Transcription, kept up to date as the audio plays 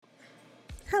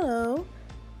Hello.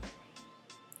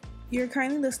 You're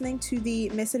currently listening to the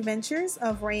misadventures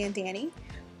of Rae and Dani,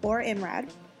 or MRAD.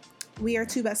 We are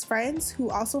two best friends who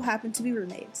also happen to be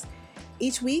roommates.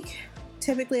 Each week,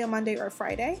 typically a Monday or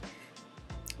Friday,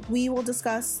 we will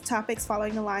discuss topics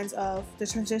following the lines of the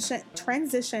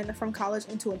transition from college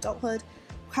into adulthood,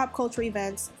 pop culture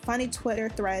events, funny Twitter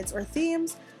threads or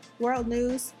themes, world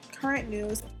news, current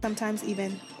news, sometimes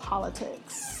even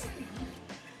politics.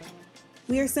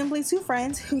 We are simply two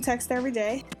friends who text every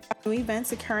day about new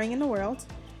events occurring in the world.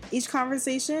 Each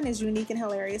conversation is unique and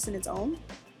hilarious in its own.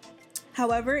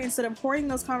 However, instead of hoarding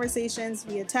those conversations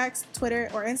via text, Twitter,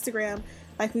 or Instagram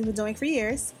like we've been doing for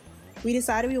years, we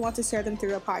decided we want to share them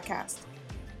through a podcast.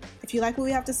 If you like what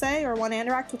we have to say or want to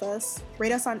interact with us,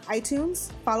 rate us on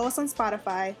iTunes, follow us on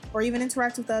Spotify, or even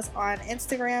interact with us on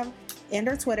Instagram and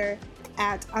or Twitter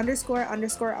at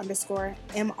 ____MRAD.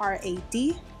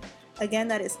 Again,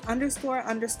 that is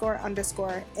 ____MRAD.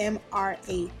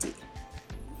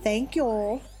 Thank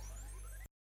you.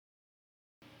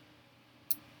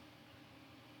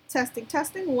 Testing,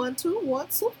 1, 2, 1,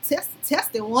 2.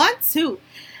 Testing, 1, 2.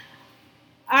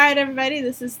 All right, everybody.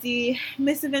 This is the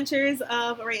misadventures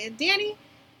of Rae and Dani.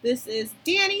 This is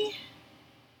Dani.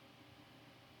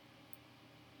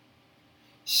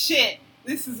 Shit.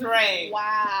 This is Rae.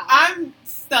 Wow. I'm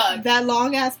stuck. That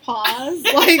long ass pause.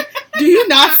 Like, do you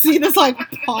not see this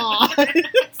pause?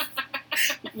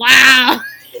 Wow.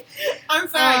 I'm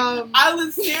sorry. I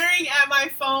was staring at my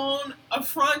phone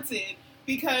affronted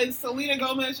because Selena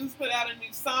Gomez just put out a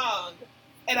new song.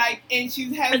 And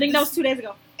she has I think that was 2 days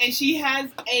ago. And she has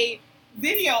a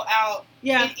video out.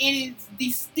 Yeah. And it is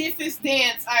the stiffest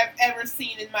dance I've ever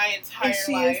seen in my entire life.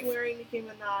 And she is wearing Nicki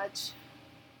Minaj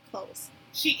clothes.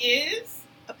 She is?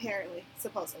 Apparently.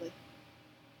 Supposedly.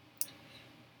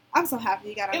 I'm so happy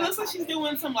you got on. It looks like she's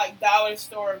doing some dollar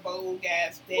store Vogue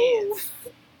ass dance.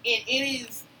 Ooh. And it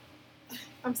is.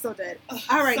 I'm so dead.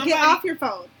 All right, get off your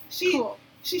phone. Cool.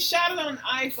 She shot it on an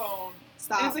iPhone.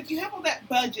 Stop. And it's like, you have all that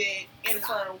budget and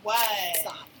for what?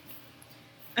 Stop.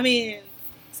 I mean,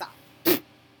 stop.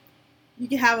 You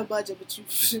can have a budget, but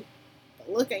the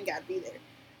look ain't gotta be there.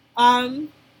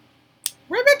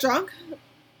 We're a bit drunk.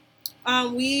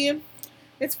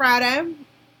 It's Friday,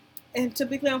 and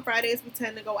typically on Fridays we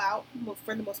tend to go out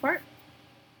for the most part.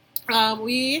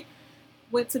 We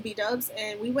went to B-Dubs,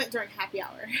 and we went during happy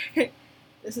hour.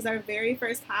 This is our very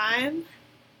first time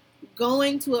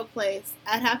going to a place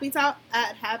at happy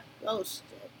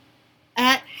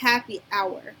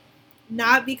hour.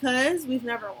 Not because we've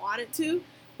never wanted to,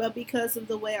 but because of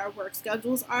the way our work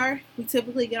schedules are. We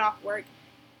typically get off work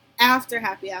after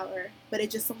happy hour, but it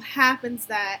just so happens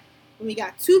that when we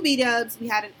got to B-Dubs, we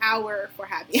had an hour for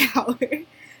happy hour.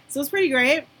 So it's pretty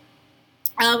great.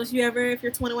 If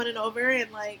you're 21 and over and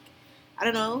I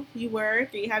don't know, you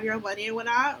work or you have your own money and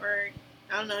whatnot, or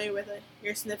I don't know, you're with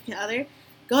your significant other,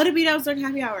 go to B-Dubs during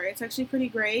happy hour. It's actually pretty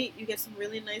great. You get some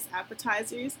really nice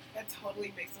appetizers. That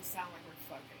totally makes us sound like we're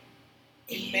fucking.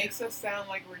 It makes us sound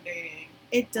like we're dating.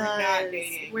 It does. We're not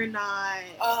dating. We're not.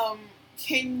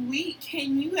 Can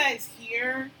you guys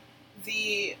hear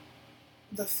the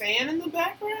fan in the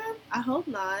background? I hope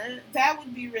not. That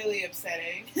would be really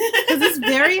upsetting.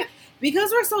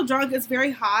 Because we're so drunk, it's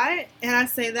very hot, and I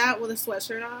say that with a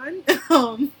sweatshirt on.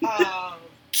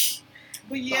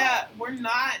 But yeah, we're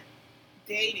not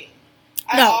dating.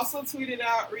 No. I also tweeted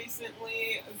out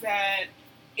recently that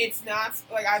it's not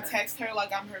I text her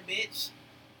like I'm her bitch,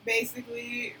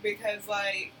 basically, because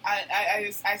I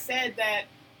said that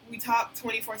we talk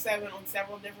 24/7 on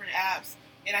several different apps,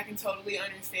 and I can totally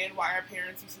understand why our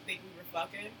parents used to think we were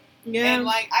fucking. Yeah. And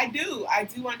I do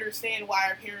understand why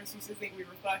our parents used to think we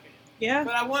were fucking. Yeah.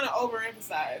 But I want to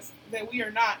overemphasize that we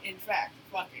are not, in fact,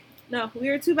 fucking. No, we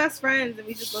are two best friends, and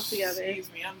we just live together.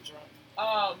 Excuse me, I'm drunk.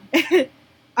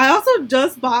 I also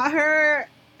just bought her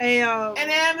an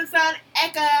Amazon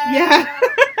Echo. Yeah.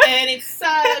 And it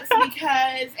sucks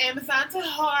because Amazon's a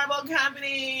horrible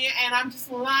company, and I'm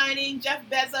just lining Jeff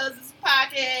Bezos'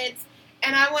 pockets,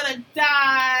 and I want to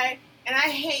die, and I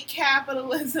hate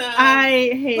capitalism. I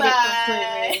hate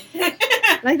it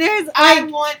completely. I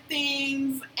want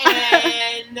things,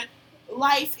 and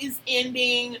life is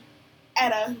ending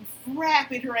at a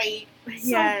rapid rate,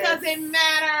 so it doesn't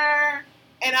matter.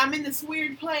 And I'm in this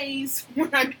weird place where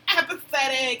I'm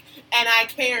apathetic and I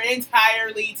care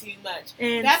entirely too much.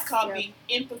 And that's called being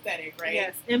empathetic, right?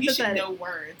 Yes, empathetic. You should know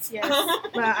words. Yes.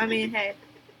 But I mean, hey.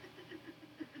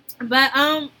 But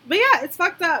yeah, it's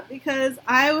fucked up because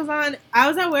I was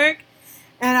at work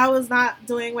and I was not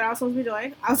doing what I was supposed to be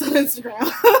doing. I was on Instagram.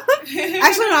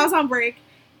 Actually, no, I was on break.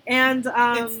 And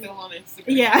it's still on Instagram.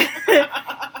 Yeah.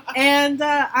 And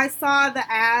I saw the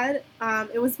ad.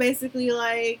 It was basically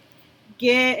like,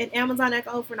 get an Amazon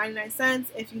Echo for 99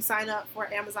 cents if you sign up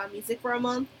for Amazon Music for a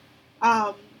month.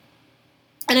 And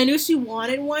I knew she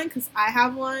wanted one because I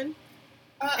have one.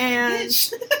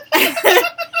 And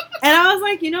and I was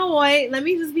like, you know what? Let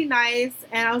me just be nice.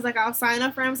 And I was like, I'll sign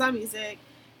up for Amazon Music.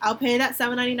 I'll pay that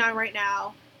 $7.99 right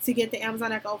now to get the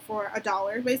Amazon Echo for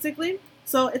 $1, basically.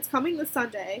 So it's coming this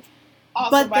Sunday.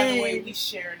 Also, but by the way, we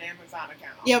share an Amazon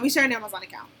account. Yeah, we share an Amazon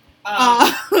account.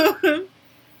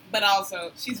 But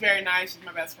also, she's very nice. She's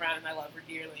my best friend, and I love her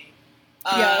dearly.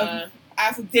 Yeah. I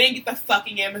also didn't get the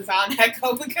fucking Amazon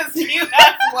Echo because you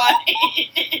guys wanted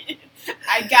it.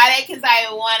 I got it because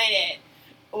I wanted it.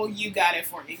 Well, you got it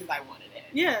for me because I wanted it.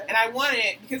 Yeah. And I wanted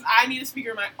it because I need a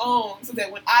speaker of my own so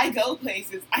that when I go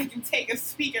places, I can take a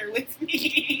speaker with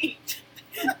me.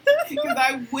 Because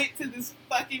I went to this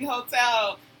fucking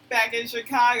hotel back in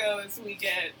Chicago this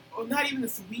weekend. Well, not even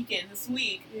this weekend, this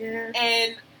week. Yeah.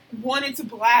 And wanted to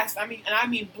blast, I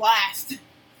mean blast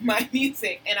my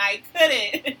music. And I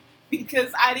couldn't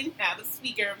because I didn't have a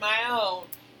speaker of my own.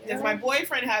 Because my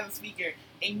boyfriend has a speaker.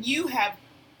 And you have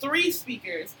 3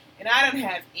 speakers. And I don't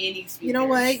have any speakers. You know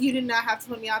what? You did not have to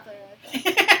put me out there.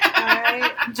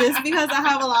 Alright? Just because I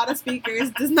have a lot of speakers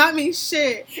does not mean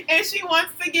shit. And she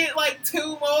wants to get like 2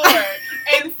 more.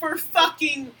 And for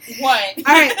fucking what?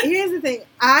 Alright, here's the thing.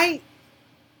 I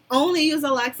only use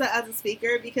Alexa as a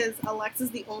speaker because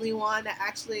Alexa's the only one that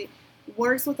actually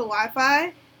works with the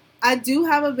Wi-Fi. I do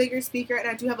have a bigger speaker and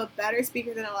I do have a better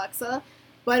speaker than Alexa.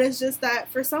 But it's just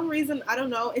that for some reason, I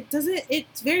don't know,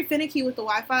 it's very finicky with the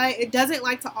Wi-Fi. It doesn't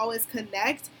like to always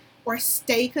connect or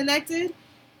stay connected,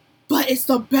 but it's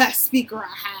the best speaker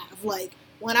I have. Like,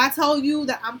 when I tell you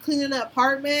that I'm cleaning the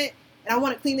apartment and I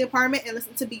want to clean the apartment and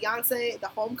listen to Beyonce, the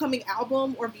Homecoming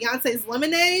album, or Beyonce's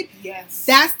Lemonade, yes,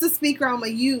 that's the speaker I'm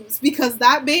going to use because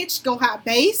that bitch going to have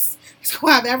bass, it's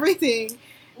going to have everything,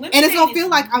 Lemonade, and it's going to feel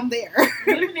like I'm there.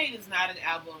 Lemonade is not an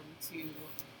album to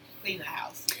clean the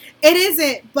house. It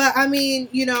isn't, but I mean,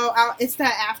 you know, it's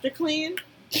that after clean.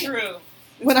 True.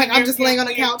 When I'm just laying on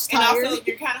the couch tired. And also,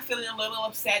 you're kind of feeling a little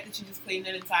upset that you just cleaned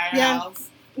an entire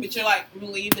house. But you're like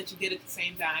relieved that you did it at the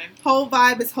same time. Whole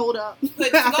vibe is hold up.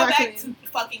 But to go back to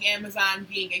fucking Amazon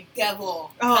being a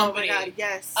devil company. Oh my god,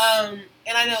 yes. And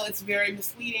I know it's very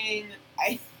misleading.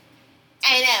 I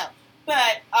know.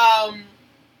 But,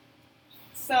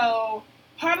 so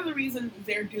part of the reason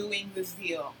they're doing this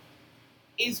deal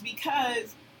is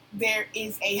because there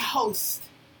is a host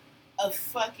of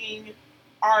fucking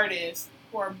artists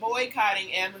who are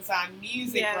boycotting Amazon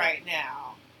Music right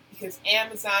now because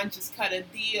Amazon just cut a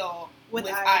deal with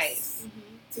ICE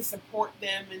to support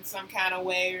them in some kind of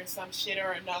way or some shit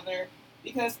or another.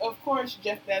 Because, of course,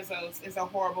 Jeff Bezos is a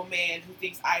horrible man who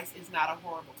thinks ICE is not a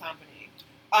horrible company.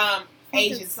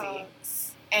 Agency.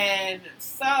 And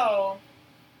so,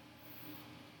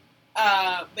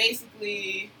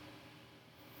 basically,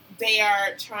 they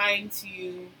are trying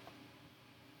to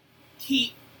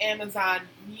keep Amazon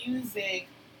Music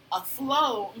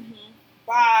afloat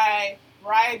by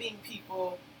bribing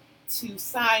people to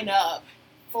sign up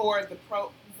for the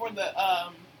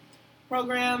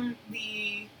program,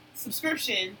 the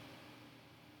subscription,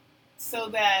 so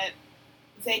that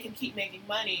they can keep making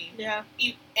money. Yeah.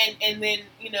 And then,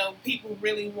 you know, people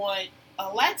really want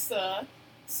Alexa,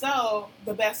 so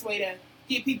the best way to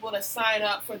get people to sign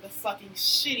up for the fucking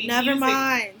shitty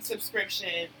music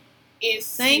subscription is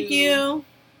Thank you.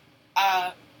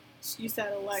 You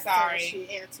said Alexa. Sorry. She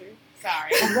answered.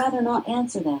 Sorry. I'd rather not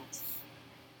answer that.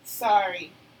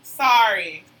 Sorry.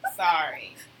 I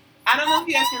don't know if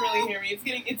you guys can really hear me.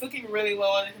 It's looking really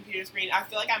low on the computer screen. I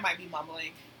feel like I might be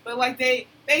mumbling. But like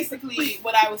basically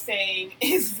what I was saying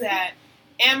is that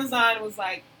Amazon was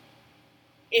like,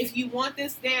 if you want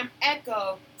this damn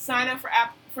Echo, sign up for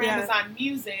Amazon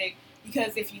Music,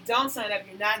 because if you don't sign up,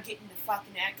 you're not getting the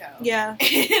fucking Echo. Yeah.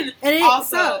 and it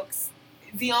also, sucks.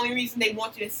 The only reason they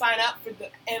want you to sign up for the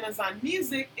Amazon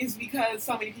Music is because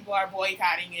so many people are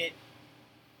boycotting it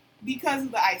because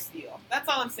of the ICE deal. That's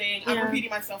all I'm saying. I'm repeating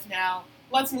myself now.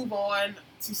 Let's move on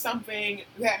to something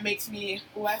that makes me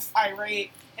less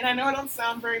irate. And I know I don't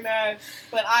sound very mad,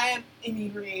 but I am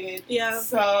inebriated. Yeah.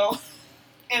 So,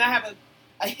 and I have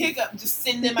a hiccup just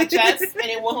sitting in my chest, and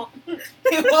it won't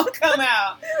come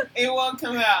out. It won't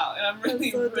come out, and I'm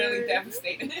really, really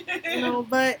devastated. No,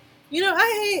 but you know,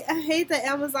 I hate that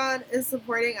Amazon is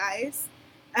supporting ICE.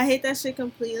 I hate that shit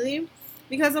completely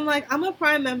because I'm like, I'm a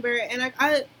Prime member, and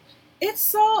I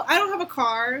don't have a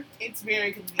car. It's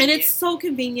very convenient, and it's so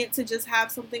convenient to just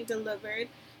have something delivered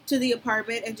to the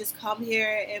apartment and just come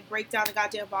here and break down the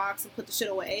goddamn box and put the shit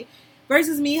away.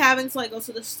 versus me having to, like, go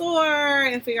to the store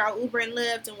and figure out Uber and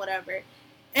Lyft and whatever.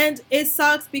 And it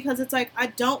sucks because it's like, I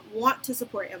don't want to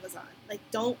support Amazon. I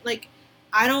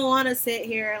don't want to sit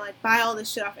here and, like, buy all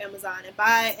this shit off Amazon and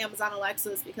buy Amazon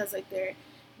Alexas because, like, they're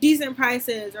decent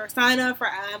prices, or sign up for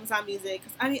Amazon Music.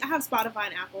 Cause, I mean, I have Spotify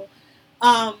and Apple.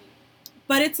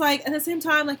 But it's like, at the same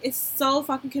time, like, it's so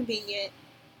fucking convenient.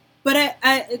 But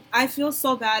I feel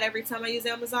so bad every time I use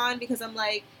Amazon because I'm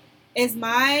like, is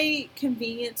my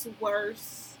convenience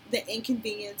worth the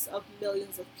inconvenience of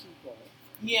millions of people?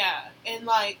 Yeah, and,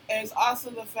 like, there's also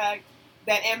the fact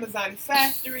that Amazon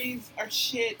factories are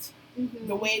shit. Mm-hmm.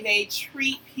 The way they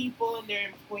treat people and their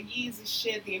employees is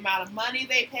shit. The amount of money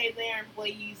they pay their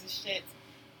employees is shit.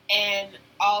 And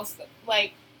also,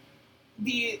 like,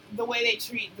 the way they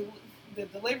treat the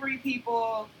delivery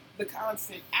people, the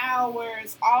constant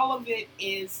hours, all of it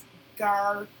is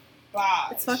garbage.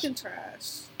 It's fucking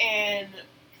trash. And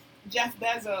Jeff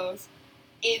Bezos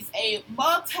is a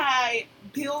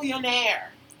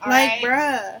multi-billionaire. Like,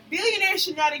 bruh. Billionaires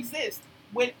should not exist.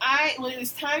 When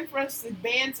it's time for us to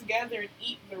band together and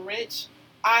eat the rich,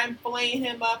 I'm filleting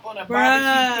him up on a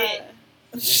barbecue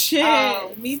pit.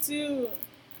 Shit, me too.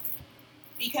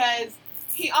 Because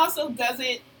he also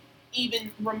doesn't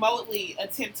even remotely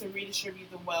attempt to redistribute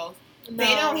the wealth. No.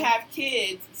 They don't have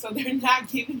kids, so they're not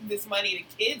giving this money to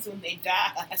kids when they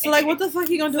die. So, like, what the fuck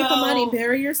are you gonna do with the money?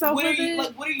 Bury yourself with it?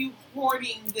 Like, what are you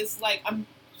hoarding this, like,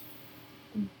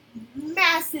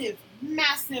 massive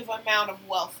amount of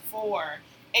wealth for?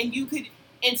 And you could,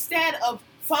 instead of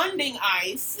funding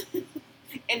ICE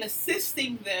and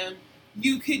assisting them,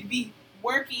 you could be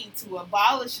working to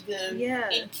abolish them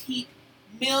and keep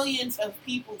millions of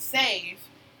people safe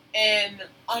and,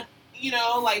 like,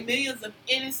 millions of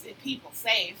innocent people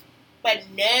safe. But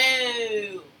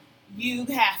no, you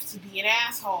have to be an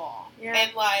asshole. Yeah.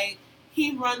 And, like,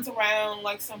 he runs around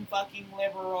like some fucking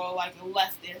liberal, like a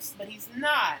leftist, but he's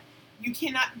not. You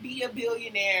cannot be a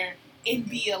billionaire and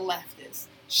be a leftist.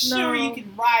 Sure, you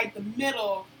can ride the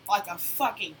middle like a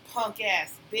fucking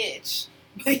punk-ass bitch,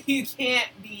 but you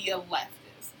can't be a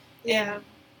leftist. Yeah.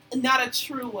 And not a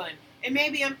true one. And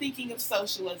maybe I'm thinking of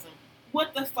socialism.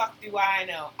 What the fuck do I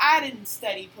know? I didn't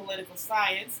study political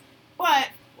science, but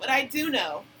what I do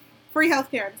know... Free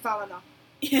healthcare, that's all I know.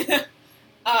 Yeah.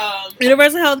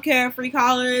 Universal healthcare, free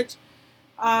college.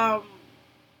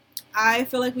 I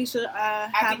feel like we should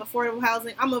have affordable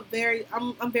housing. I'm very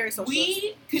socialist.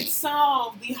 We could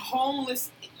solve the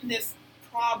homelessness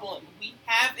problem we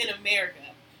have in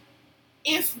America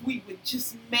if we would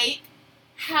just make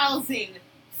housing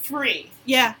free.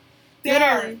 Yeah. There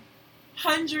are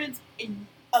hundreds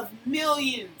of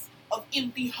millions of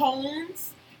empty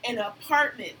homes and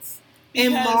apartments.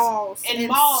 And malls.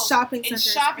 And shopping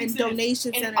centers. And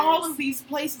donation centers. And all of these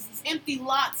places is empty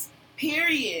lots,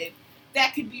 period,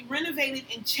 that could be renovated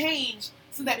and changed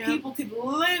so that people could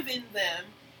live in them,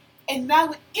 and that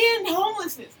would end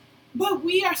homelessness. But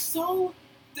we are so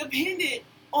dependent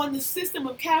on the system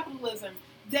of capitalism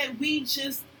that we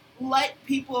just let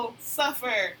people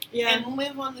suffer and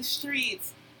live on the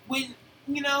streets when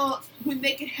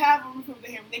they could have a roof over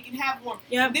their head, when they can have warmth.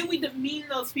 Yep. Then we demean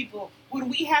those people when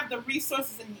we have the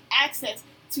resources and the access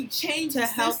to change the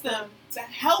system to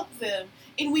help them,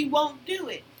 and we won't do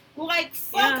it. Like,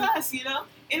 fuck us, And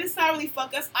it's not really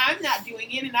fuck us. I'm not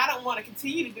doing it, and I don't want to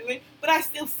continue to do it, but I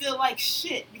still feel like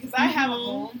shit because I have a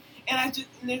home, and I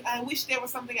wish there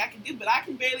was something I could do, but I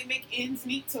can barely make ends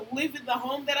meet to live in the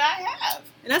home that I have.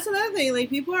 And that's another thing. Like,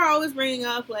 people are always bringing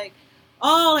up, like,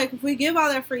 oh, like, if we give all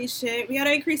that free shit, we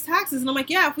gotta increase taxes. And I'm like,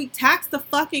 yeah, if we tax the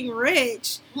fucking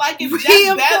rich, like, if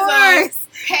Jeff Bezos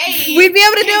paid, we'd be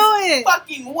able to do it.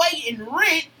 Fucking weight in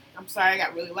rent. I'm sorry, I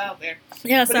got really loud there.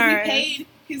 Yeah, but sorry. If he paid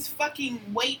his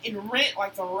fucking weight in rent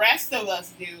like the rest of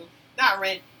us do, not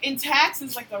rent, in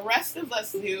taxes like the rest of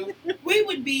us do, we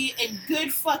would be in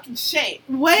good fucking shape.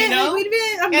 We'd be in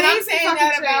amazing. And I'm saying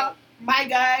that about my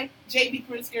guy, J.B.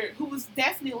 Pritzker, who was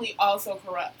definitely also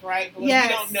corrupt, right? But we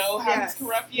don't know how he's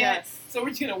corrupt yet, so we're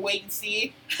just gonna wait and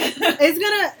see. It's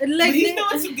gonna but he's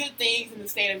doing some good things in the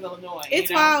state of Illinois.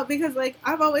 It's wild because, like,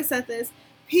 I've always said this: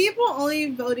 people only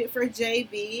voted for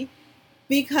J.B.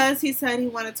 because he said he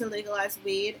wanted to legalize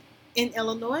weed in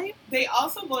Illinois. They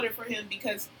also voted for him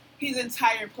because his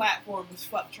entire platform was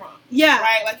fuck Trump. Yeah,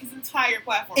 right. Like, his entire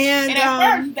platform. And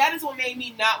at first, that is what made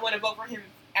me not want to vote for him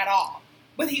at all.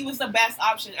 But he was the best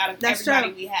option out of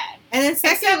everybody we had. And then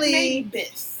secondly, maybe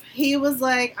Biss. He was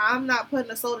like, I'm not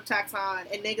putting a soda tax on,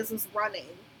 and niggas was running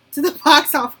to the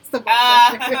box office to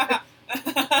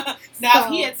Now, if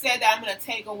he had said that I'm going to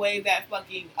take away that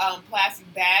fucking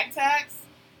plastic bag tax,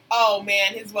 Oh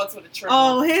man, his votes would have tripled.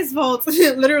 Oh, his votes,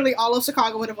 literally all of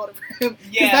Chicago would have voted for him.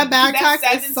 Yeah, that bag tax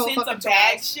 7 is so cents fucking a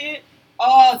bag shit.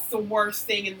 Oh, it's the worst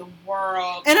thing in the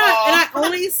world. And I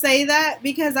only say that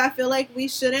because I feel like we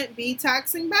shouldn't be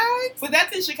taxing bags. But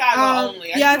that's in Chicago only.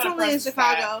 Yeah, it's only in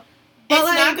Chicago. But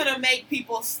it's not gonna make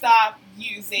people stop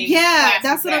using. Yeah,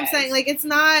 that's what bags. I'm saying. Like, it's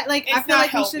not like I feel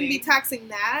like we shouldn't be taxing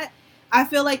that. I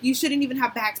feel like you shouldn't even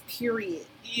have bags. Period.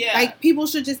 Yeah. Like, people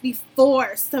should just be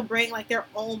forced to bring, like, their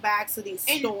own bags to these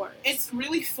stores. It's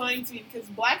really funny to me because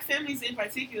black families in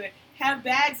particular have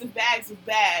bags of bags of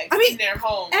bags in their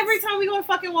homes. Every time we go to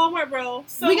fucking Walmart, bro,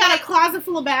 so we got a closet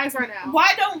full of bags right now.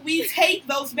 Why don't we take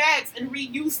those bags and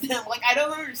reuse them? Like, I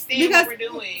don't understand what we're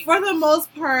doing. For the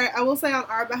most part, I will say on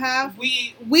our behalf,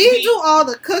 we do all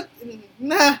the cooking.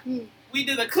 We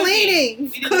do the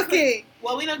cleaning, cooking.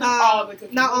 Well, we don't do all the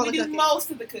cooking. Not all the cooking. We do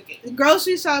most of the cooking.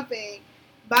 Grocery shopping,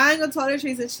 buying of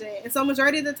toiletries and shit. And so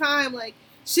majority of the time, like,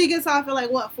 she gets off at,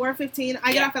 like, what, 4:15?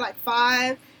 I get off at, like,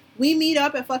 5. We meet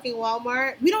up at fucking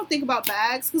Walmart. We don't think about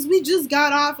bags because we just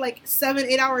got off, like,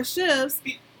 7-8 hour shifts.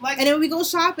 Like, and then we go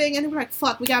shopping and then we're like,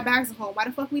 fuck, we got bags at home. Why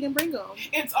the fuck we didn't bring them?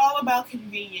 It's all about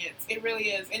convenience. It really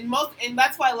is. And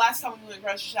that's why last time we went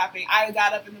grocery shopping, I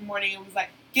got up in the morning and was like,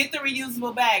 get the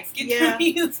reusable bags. Get the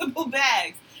reusable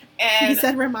bags. And he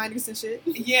said reminders and shit.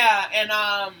 Yeah, and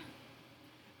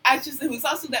it was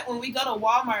also that when we go to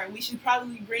Walmart, we should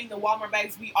probably bring the Walmart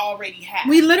bags we already have.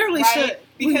 We literally should.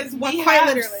 Because we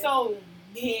have so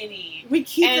many. We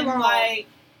keep them all.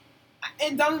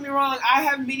 And don't get me wrong, I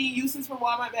have many uses for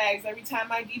Walmart bags. Every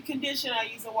time I deep condition, I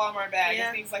use a Walmart bag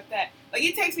and things like that. Like,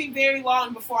 it takes me very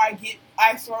long before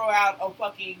I throw out a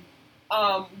fucking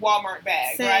Walmart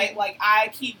bag, right? Like, I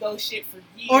keep those shit for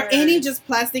years. Or any just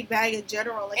plastic bag in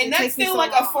general. Like, and that's still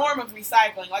like a form of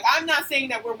recycling. Like, I'm not saying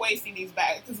that we're wasting these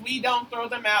bags because we don't throw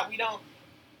them out. We don't,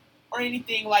 or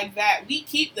anything like that. We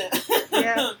keep them.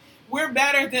 Yeah. We're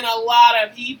better than a lot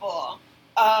of people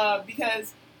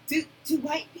because do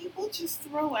white people just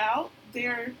throw out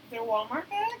their Walmart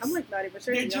bags? I'm like not even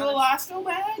sure. Their Jewel Osco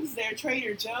bags, their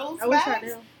Trader Joe's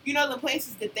bags. You know, the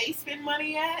places that they spend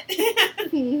money at.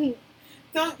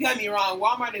 Don't get me wrong,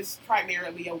 Walmart is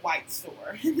primarily a white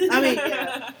store. I mean,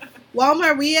 yeah.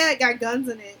 Walmart we at got guns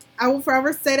in it. I will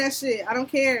forever say that shit. I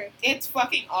don't care. It's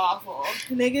fucking awful.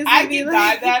 Niggas I get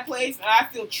by that place and I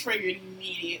feel triggered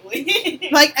immediately.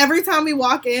 Like, every time we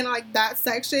walk in, like, that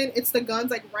section, it's the guns,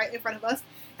 like, right in front of us.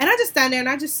 And I just stand there and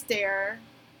I just stare.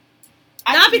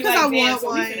 Not because I want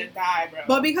one,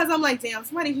 but because I'm like, damn,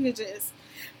 somebody could just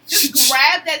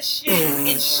grab that shit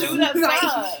and shoot us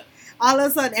up. All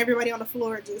of a sudden, everybody on the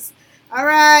floor just, all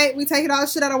right, we taking all the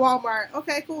shit out of Walmart.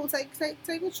 Okay, cool. Take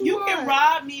what you want. You can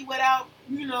rob me without,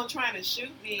 trying to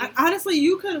shoot me. Honestly,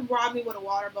 you could rob me with a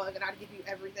water bug and I'd give you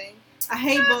everything. I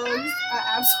hate bugs.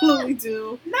 I absolutely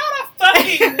do. Not a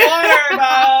fucking water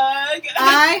bug.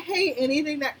 I hate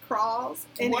anything that crawls.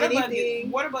 And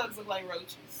water bugs look like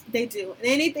roaches. They do. And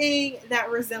anything that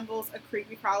resembles a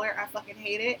creepy crawler, I fucking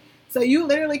hate it. So you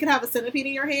literally could have a centipede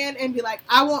in your hand and be like,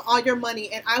 I want all your money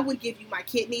and I would give you my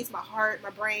kidneys, my heart,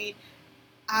 my brain.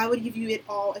 I would give you it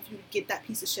all if you would get that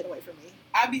piece of shit away from me.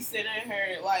 I'd be sending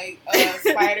her, like,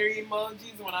 spider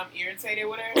emojis when I'm irritated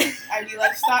with her. I'd be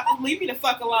like, stop, leave me the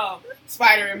fuck alone.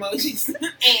 Spider emojis,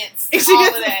 ants, and she all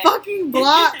gets of that. Fucking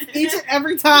blocked each and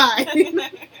every time.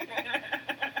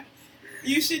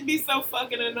 You should be so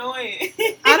fucking annoying.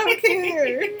 I don't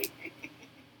care.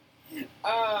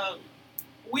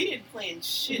 We didn't plan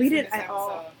shit. We didn't at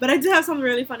all. But I did have something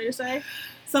really funny to say.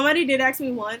 Somebody did ask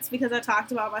me once because I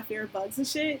talked about my fear of bugs and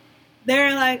shit.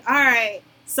 They're like, all right,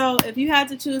 so if you had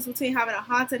to choose between having a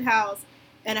haunted house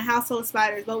and a house full of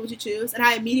spiders, what would you choose? And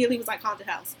I immediately was like, haunted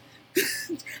house.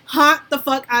 Haunt the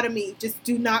fuck out of me. Just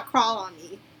do not crawl on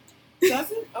me.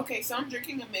 Okay, so I'm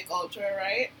drinking a Mick Ultra,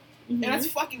 right? Mm-hmm. And that's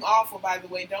fucking awful, by the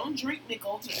way. Don't drink Mick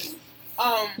Ultras.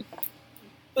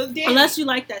 But then, unless you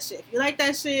like that shit. If you like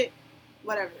that shit,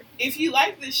 whatever. If you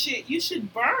like this shit, you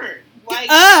should burn. Like,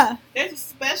 there's a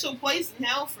special place in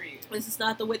hell for you. This is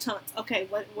not the witch hunt. Okay,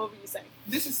 what were you saying?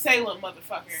 This is Salem,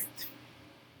 motherfucker.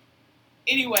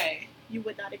 Anyway. You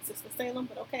would not exist in Salem,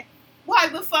 but okay. Why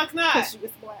the fuck not? Because she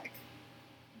was black.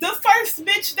 The first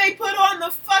bitch they put on the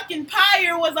fucking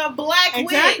pyre was a black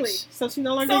witch. So she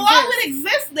no longer exists. So I would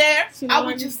exist there. I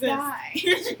would just die.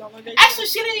 Actually,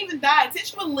 she didn't even die.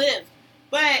 Tish would live.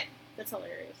 But that's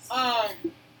hilarious.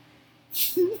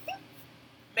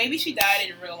 Maybe she died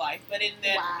in real life, but in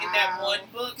that one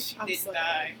book, she didn't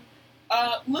die.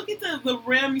 Look at the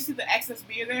rim. You see the excess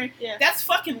beer there? Yeah. That's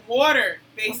fucking water,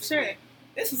 basically. I'm sure.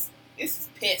 This is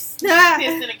piss. This is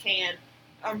piss in a can.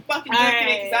 I'm fucking drinking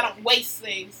it because I don't waste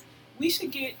things. We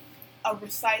should get a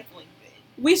recycling bin.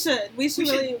 We should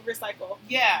really recycle.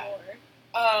 Yeah.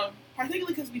 More.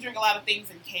 Particularly because we drink a lot of things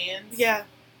in cans. Yeah.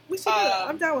 We should do that.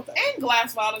 I'm down with that. And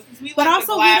glass bottles, because we but like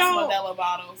also the glass Modelo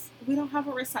bottles. We don't have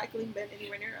a recycling bin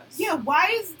anywhere near us. Yeah, why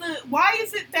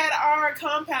is it that our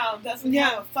compound doesn't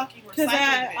have a fucking recycling bin?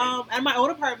 Because at my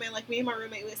old apartment, like, me and my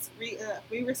roommate, we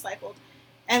recycled.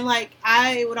 And, like,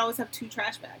 I would always have 2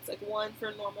 trash bags. Like, one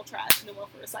for normal trash and then one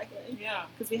for recycling. Yeah.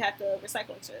 Because we had the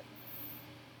recycling shit.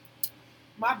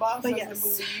 My boss doesn't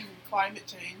believe in climate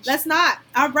change. Let's not.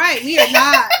 All right, we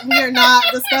are not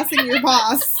discussing your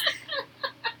boss.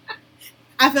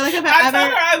 I feel like I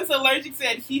told her I was allergic to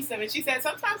adhesive, and she said,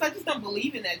 sometimes I just don't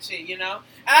believe in that shit, you know?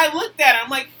 And I looked at her,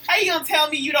 I'm like, how you gonna tell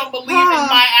me you don't believe in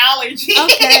my allergy?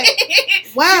 Okay.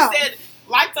 Wow. She said,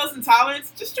 lactose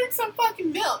intolerance, just drink some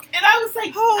fucking milk. And I was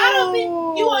like, I don't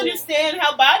think you understand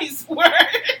how bodies work.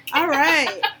 All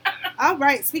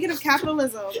right. Speaking of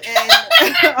capitalism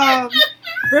and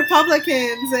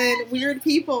Republicans and weird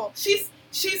people. She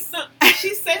says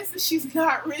that she's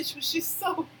not rich, but she's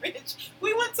so rich.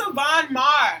 We went to Von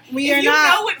Mar. If you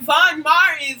know what Von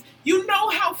Mar is, you know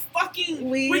how fucking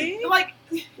we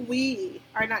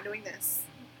are not doing this.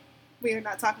 We are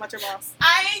not talking about your boss.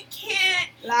 I can't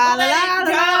la la la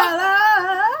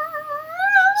la.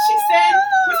 She said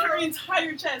with her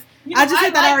entire chest. You know, I just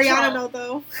hit that Ariana note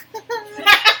though.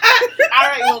 All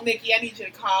right, well, Nikki, I need you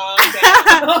to calm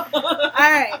down. All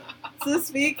right. So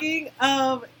speaking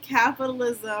of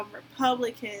capitalism,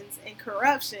 Republicans, and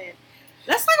corruption,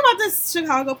 let's talk about this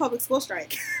Chicago public school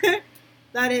strike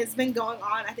that has been going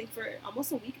on, I think, for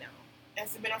almost a week now.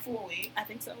 Has it been on for a week? I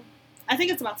think so. I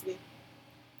think it's about to be.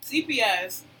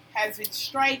 CPS has been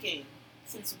striking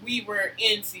since we were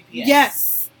in CPS.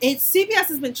 Yes. CPS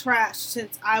has been trashed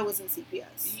since I was in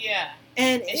CPS. Yeah.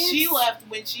 And she left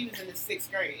when she was in the 6th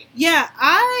grade. Yeah,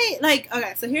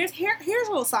 okay, so here's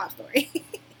a little sob story.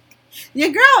 Your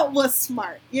girl was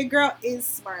smart. Your girl is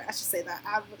smart. I should say that.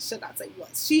 I should not say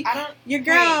was. Your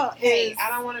girl is. I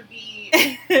don't want to be.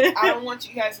 I don't want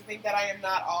you guys to think that I am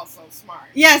not also smart.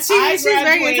 Yeah, she's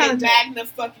very intelligent. Magna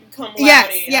fucking cum laude.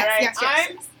 Yes.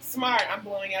 I'm smart. I'm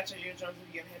blowing out your eardrums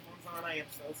if you have headphones on. I am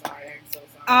so sorry. I'm so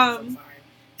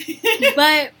sorry.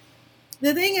 But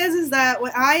the thing is that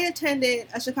when I attended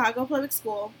a Chicago public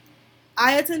school,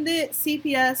 I attended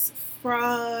CPS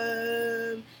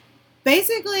from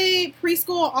basically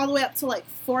preschool all the way up to like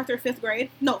 4th or 5th grade.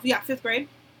 No, yeah, 5th grade.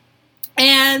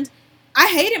 And I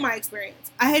hated my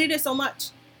experience. I hated it so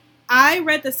much. I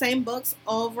read the same books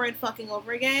over and fucking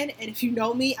over again. And if you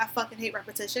know me, I fucking hate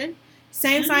repetition.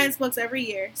 Same science books every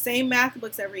year. Same math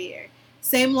books every year.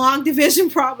 Same long division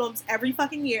problems every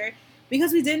fucking year.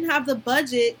 Because we didn't have the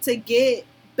budget to get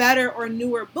better or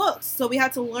newer books. So we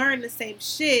had to learn the same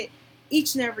shit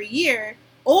each and every year.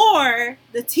 Or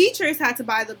the teachers had to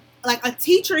buy a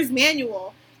teacher's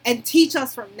manual and teach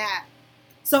us from that.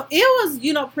 So it was,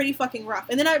 pretty fucking rough.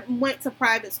 And then I went to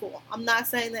private school. I'm not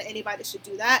saying that anybody should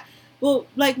do that. But,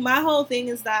 my whole thing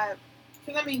is that...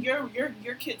 Because,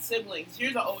 your kids' siblings,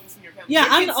 you're the oldest in your family. Yeah,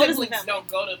 I'm the oldest in the family. Don't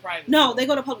go to private school. No, they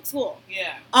go to public school.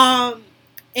 Yeah.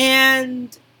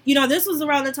 And, this was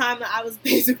around the time that I was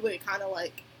basically kind of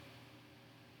like...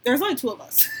 There's only 2 of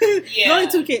us. Yeah. There's only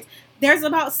 2 kids. There's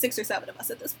about 6 or 7 of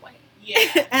us at this point.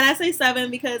 Yeah. And I say 7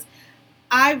 because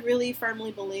I really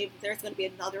firmly believe there's going to be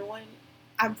another one.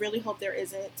 I really hope there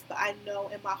isn't. But I know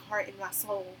in my heart and my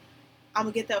soul, I'm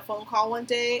going to get that phone call one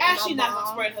day. And she's not going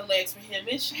to spread her legs for him,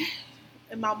 is she?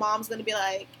 And my mom's going to be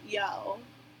like, yo,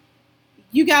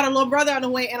 you got a little brother on the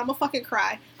way, and I'm going to fucking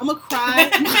cry. I'm going to cry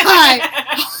my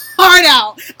heart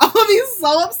out. I'm going to be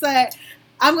so upset.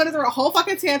 I'm going to throw a whole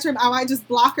fucking tantrum. I might just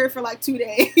block her for 2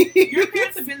 days. Your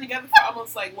parents have been together for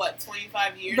almost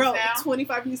 25 years now?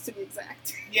 25 years to be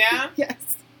exact. Yeah?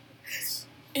 Yes.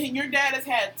 And your dad has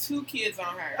had 2 kids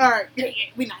on her. All right.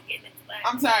 We're not getting into that.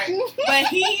 I'm sorry. But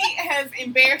he has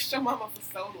embarrassed your mama for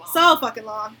so long. So fucking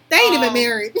long. They ain't even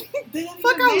married.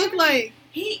 Fuck I look like.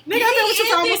 I've been with you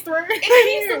for almost 3 years. And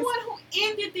he's the one who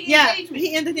ended the engagement.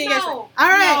 He ended the engagement. All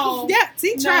right. No, yeah,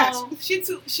 see, trash.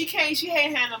 She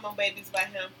ain't handle no babies by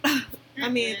him. I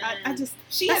mean, I just...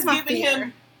 She has given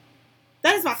him...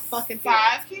 That is my fucking fear.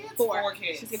 5 kids? 4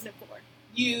 kids. She's given him 4.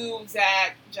 You,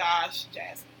 Zach, Josh,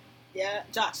 Jasmine. Yeah,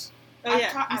 Josh. Oh,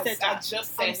 yeah. I just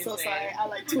said I'm his so name. sorry. I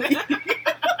like tweet.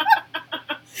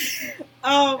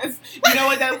 You know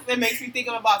what that makes me think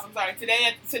of my boss. I'm sorry.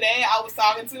 Today I was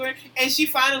talking to her, and she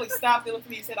finally stopped and looked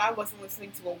at me and said, I wasn't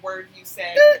listening to a word you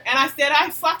said. And I said, I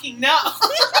fucking know.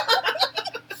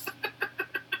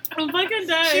 I'm fucking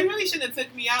done. She really should have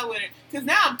took me out with her, because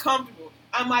now I'm comfortable.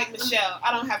 I'm like, Michelle,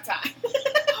 I don't have time.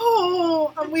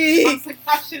 Oh, I'm weak.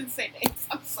 I shouldn't say names.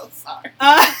 I'm so sorry.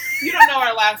 You don't know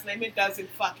our last name. It doesn't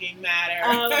fucking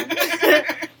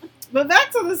matter. But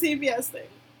back to the CPS thing.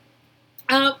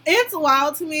 It's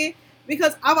wild to me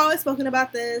because I've always spoken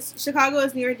about this. Chicago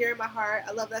is near and dear in my heart.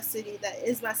 I love that city. That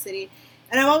is my city.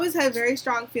 And I've always had very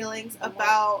strong feelings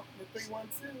about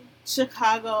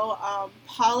Chicago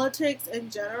politics in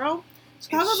general.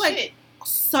 Chicago's like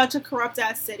such a corrupt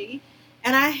ass city.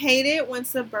 And I hate it when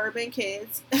suburban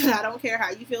kids, and I don't care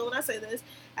how you feel when I say this,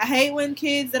 I hate when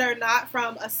kids that are not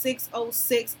from a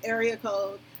 606 area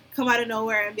code come out of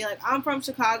nowhere and be like, I'm from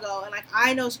Chicago, and like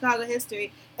I know Chicago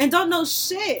history, and don't know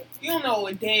shit. You don't know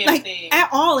a damn thing. At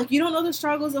all. Like, you don't know the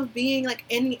struggles of being like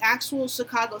in the actual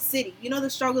Chicago city. You know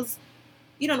the struggles.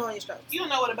 You don't know any struggles. You don't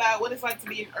know what it's like to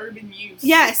be an urban youth.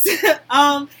 Yes.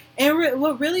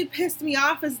 What really pissed me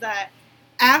off is that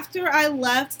after I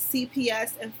left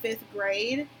CPS in 5th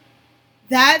grade,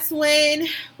 that's when,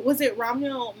 was it Rahm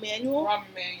Emanuel?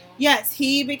 Yes,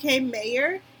 he became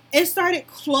mayor. It started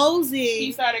closing.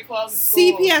 He started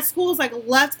closing CPS schools like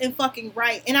left and fucking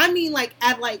right. And I mean like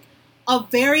at like a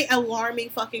very alarming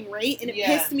fucking rate. And it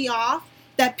pissed me off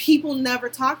that people never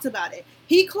talked about it.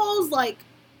 He closed like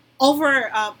over,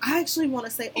 I actually want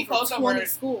to say over 20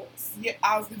 schools. Yeah,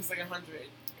 I was going to say 100.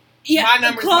 Yeah, my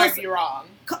numbers might be wrong.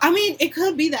 I mean, it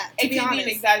could be that. It could be an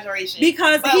exaggeration.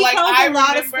 Because he closed a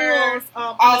lot of schools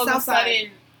all of a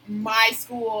sudden, my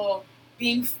school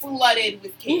being flooded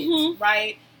with kids,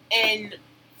 right? And,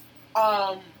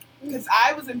 because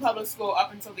I was in public school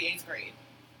up until the 8th grade.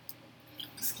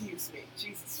 Excuse me.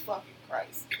 Jesus fucking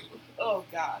Christ. Oh,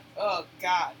 God. Oh,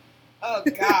 God. Oh,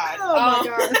 God. Oh, my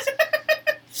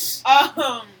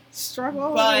gosh.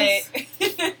 Struggle. But...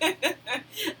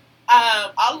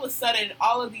 all of a sudden,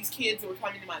 all of these kids were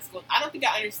coming to my school. I don't think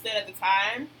I understood at the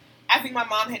time. I think my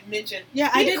mom had mentioned.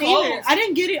 Yeah, I didn't either. I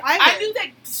didn't get it either. I knew that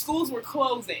schools were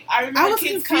closing. I remember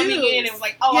kids coming in and it was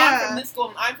like, oh, I'm from this school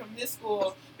and I'm from this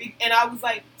school. And I was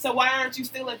like, so why aren't you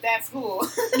still at that school?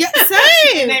 Yeah,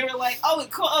 same. And they were like, oh,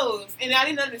 it closed. And I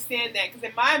didn't understand that because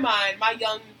in my mind, my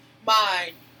young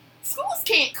mind, schools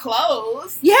can't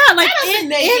close. Yeah, like in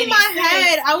my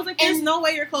head, I was like, there's no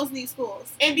way you're closing these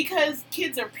schools. And because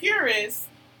kids are purists,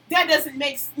 that doesn't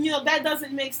make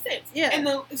sense. Yeah. And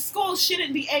the schools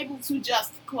shouldn't be able to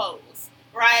just close,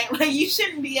 right? Like, you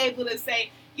shouldn't be able to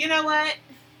say, you know what?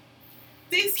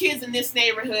 These kids in this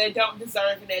neighborhood don't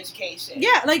deserve an education.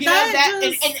 Yeah, like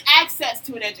and access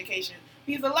to an education.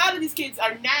 Because a lot of these kids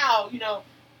are now,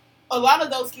 a lot of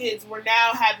those kids were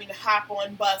now having to hop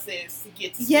on buses to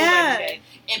get to school every day.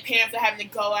 And parents are having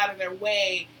to go out of their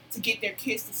way to get their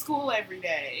kids to school every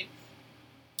day.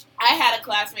 I had a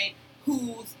classmate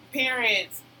whose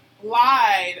parents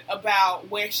lied about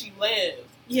where she lived.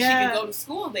 So she could go to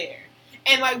school there.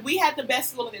 And, like, we had the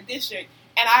best school in the district.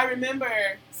 And I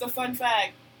remember, it's a fun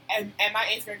fact, at my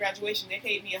 8th grade graduation, they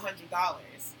paid me $100.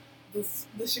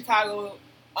 The Chicago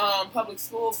public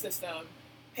school system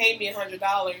paid me $100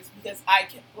 because I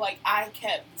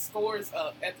kept the scores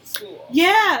up at the school.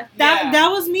 Yeah, that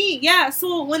was me. Yeah,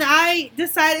 so when I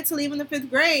decided to leave in the 5th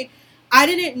grade, I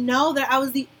didn't know that I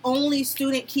was the only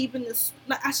student keeping this.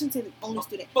 I shouldn't say the only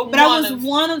student, but I was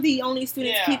one of the only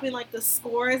students keeping like the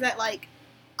scores at like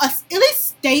at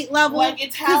least state level. Like,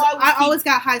 it's how I always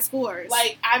got high scores.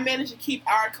 Like, I managed to keep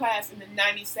our class in the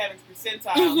 97th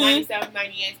percentile, 97th,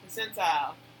 98th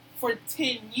percentile for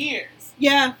 10 years.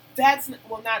 Yeah. That's,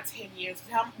 not 10 years.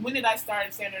 When did I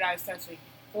start standardized testing?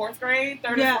 4th grade?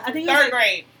 Third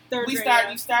grade? We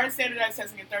started standardized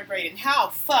testing in 3rd grade. And how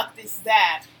fucked is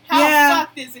that? How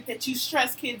fucked is it that you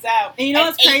stress kids out and you know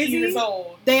at what's 8 crazy? years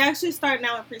old? They actually start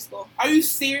now in preschool. Are you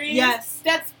serious? Yes.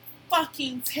 That's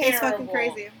fucking terrible. It's fucking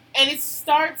crazy. And it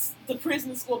starts the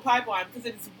prison school pipeline because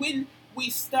it's when we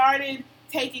started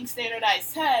taking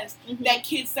standardized tests that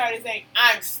kids started saying,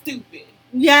 I'm stupid.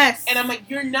 Yes. And I'm like,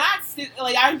 you're not stupid.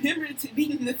 Like, I remember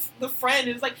being the friend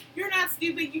who's like, you're not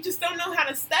stupid. You just don't know how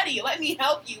to study. Let me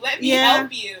help you. Let me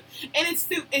help you. And it's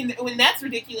stupid. And when that's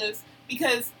ridiculous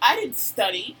because I didn't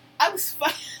study. I was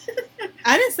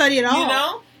I didn't study at all. You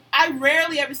know? I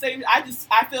rarely ever studied. I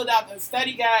filled out the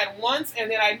study guide once and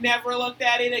then I never looked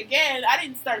at it again. I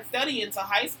didn't start studying until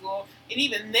high school. And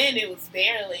even then it was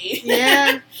barely.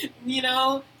 Yeah.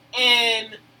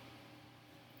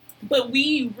 But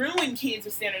we ruin kids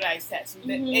with standardized tests.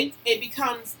 It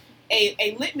becomes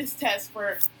a litmus test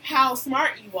for how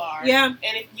smart you are. Yeah. And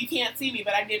if you can't see me,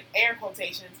 but I did air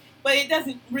quotations. But it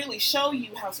doesn't really show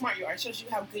you how smart you are. It shows you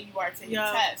how good you are taking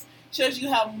tests. It shows you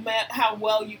how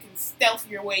well you can stealth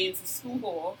your way into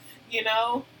school,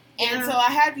 And so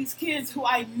I had these kids who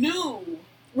I knew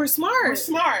were smart.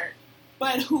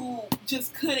 but who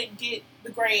just couldn't get the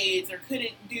grades or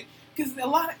couldn't do.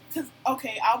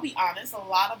 Okay, I'll be honest, a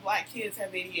lot of black kids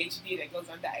have ADHD that goes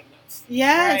undiagnosed.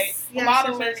 Yes. Right? Yes, a lot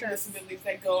of learning disabilities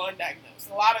that go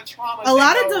undiagnosed. A lot of trauma. I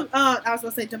was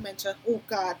going to say dementia. Oh,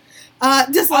 God.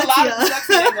 Dyslexia. A lot of dyslexia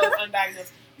that goes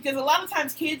undiagnosed. Because a lot of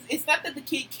times kids, it's not that the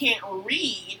kid can't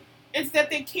read, it's that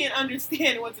they can't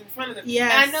understand what's in front of them.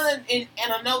 Yes. And I know that,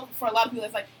 and I know for a lot of people,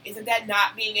 it's like, isn't that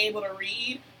not being able to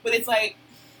read? But it's like,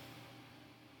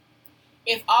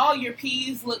 if all your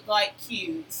P's look like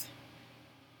Q's,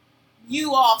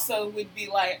 you also would be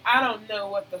like, I don't know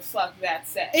what the fuck that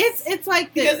says. It's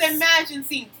like this. Because imagine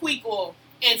seeing people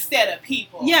instead of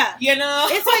people. Yeah. You know?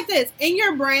 It's like this. In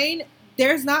your brain,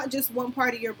 there's not just one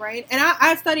part of your brain. And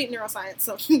I studied neuroscience,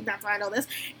 so that's why I know this.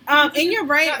 In your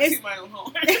brain, it's... my own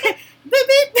home.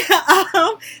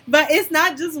 But it's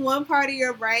not just one part of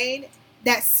your brain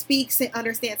that speaks and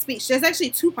understands speech. There's actually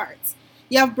two parts.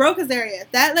 You have Broca's area.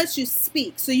 That lets you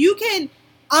speak. So you can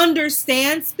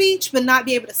understand speech but not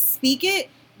be able to speak it,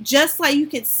 just like you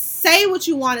can say what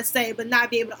you want to say but not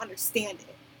be able to understand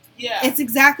it. Yeah. It's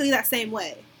exactly that same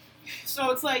way. So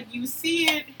it's like you see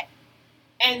it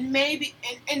and maybe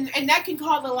and that can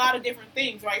cause a lot of different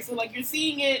things, right? So like you're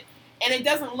seeing it and it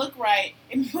doesn't look right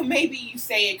and maybe you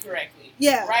say it correctly.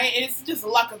 Yeah. Right? And it's just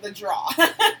luck of the draw.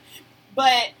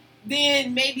 But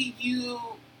then maybe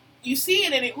you see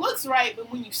it and it looks right,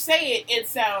 but when you say it, it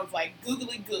sounds like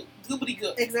googly gook.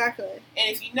 Exactly.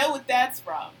 And if you know what that's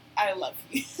from, I love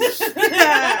you.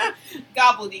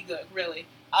 Gobbledygook, really.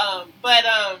 But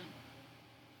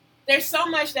there's so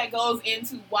much that goes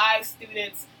into why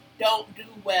students don't do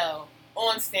well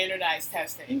on standardized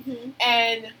testing. Mm-hmm.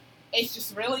 And it's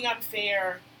just really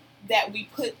unfair that we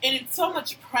put, and it's so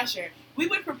much pressure. We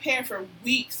would prepare for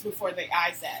weeks before the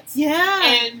ISATs. Yeah.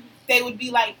 And they would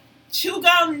be like, chew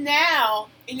gum now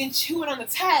and then chew it on the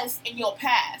test and you'll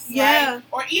pass. Yeah. Right?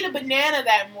 Or eat a banana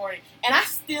that morning. And I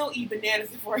still eat bananas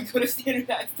before I go to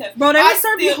standardized tests. Bro, they would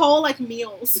serve you whole like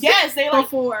meals. Yes, they like,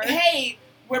 before. Hey,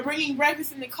 we're bringing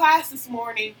breakfast into class this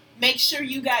morning. Make sure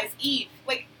you guys eat.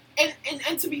 Like,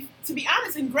 and to be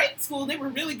honest, in grade school they were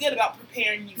really good about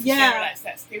preparing you for standardized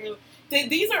tests.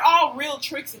 These are all real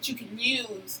tricks that you can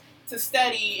use to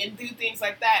study and do things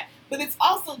like that. But it's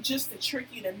also just to trick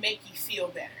you to make you feel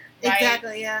better. Right?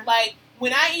 Exactly, yeah. Like,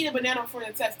 when I eat a banana before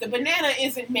the test, the banana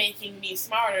isn't making me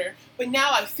smarter, but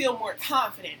now I feel more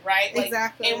confident, right? Like,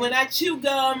 exactly. And when I chew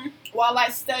gum while I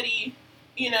study,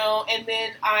 and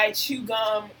then I chew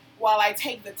gum while I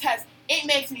take the test, it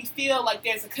makes me feel like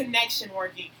there's a connection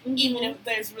working, even if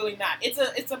there's really not.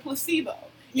 It's a placebo.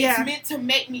 Yeah. It's meant to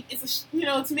make me. It's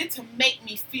meant to make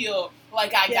me feel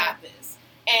like I got this.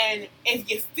 And if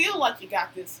you feel like you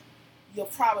got this, you'll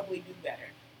probably do better.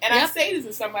 And I say this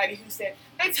as somebody who said,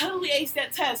 I totally aced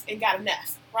that test and got an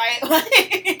F, right?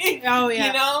 Like, oh,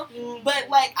 yeah. Mm-hmm. But,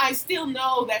 like, I still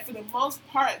know that for the most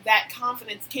part, that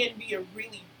confidence can be a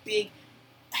really big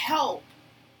help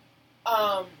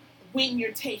when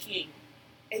you're taking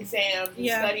exams and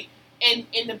study and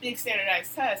in the big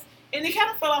standardized tests. And they kind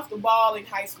of fell off the ball in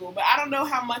high school, but I don't know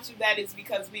how much of that is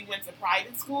because we went to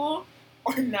private school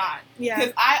or not. Yeah.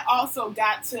 Because I also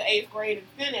got to 8th grade and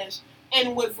finished,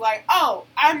 and was like, oh,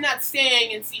 I'm not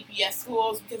staying in CPS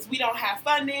schools because we don't have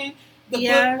funding. Book,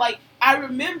 like, I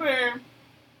remember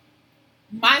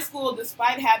my school,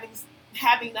 despite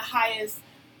having the highest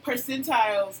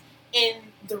percentiles in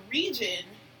the region,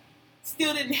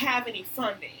 still didn't have any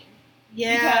funding.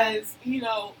 Yeah. Because,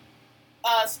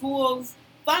 schools'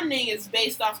 funding is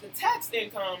based off the tax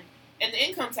income and the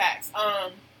income tax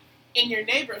in your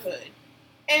neighborhood.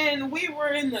 And we were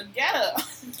in the ghetto.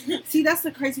 See, that's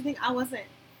the crazy thing. I wasn't.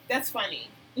 That's funny.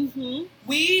 Mm-hmm.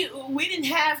 We didn't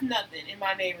have nothing in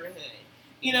my neighborhood.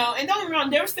 And don't get me wrong,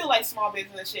 there were still like small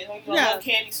business and shit, like little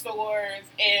candy stores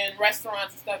and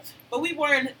restaurants and stuff. But we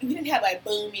didn't have like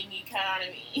booming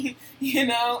economy,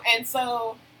 And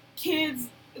so kids,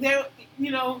 we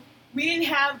didn't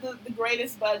have the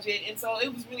greatest budget, and so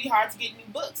it was really hard to get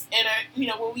new books. And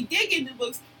when we did get new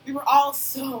books, we were all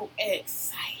so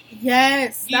excited.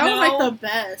 Yes, that was like the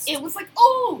best. It was like,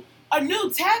 oh, a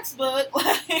new textbook.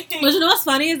 But you know what's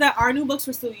funny is that our new books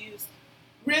were still used.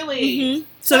 Really? Mm-hmm.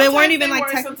 So they weren't even like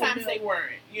technical. Sometimes they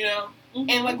weren't, Mm-hmm.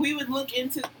 And like we would look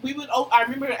into, I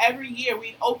remember every year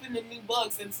we'd open the new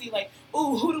books and see like,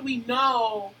 ooh, who do we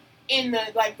know in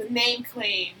the name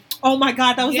claim? Oh my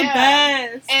God, that was the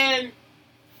best.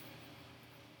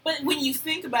 But when you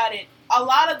think about it, a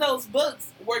lot of those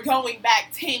books were going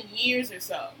back 10 years or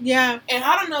so. Yeah. And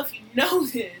I don't know if you know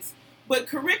this, but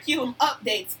curriculum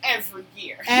updates every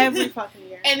year. Every fucking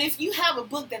year. And if you have a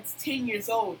book that's 10 years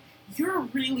old, you're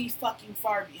really fucking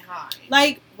far behind.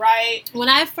 Like, right? When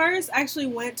I first actually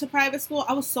went to private school,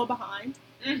 I was so behind.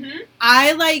 Mm-hmm.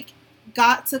 I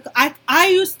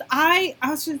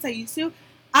shouldn't say used to.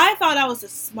 I thought I was the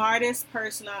smartest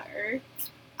person on earth.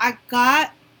 I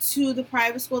got to the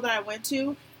private school that I went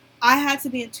to. I had to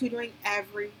be in tutoring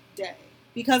every day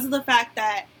because of the fact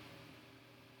that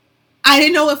I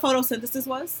didn't know what photosynthesis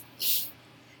was.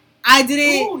 I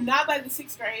didn't. Ooh, not by the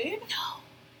 6th grade. No.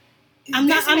 I'm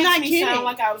not kidding. Sound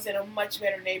like I was in a much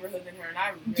better neighborhood than her, and I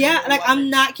really wasn't. I'm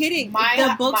not kidding.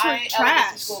 The books were trash.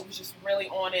 Elementary school was just really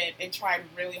on it and tried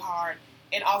really hard,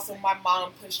 and also my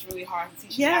mom pushed really hard to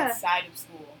teach me outside of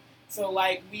school. So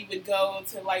like we would go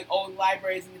to like old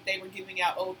libraries, and if they were giving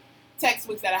out old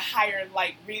textbooks at a higher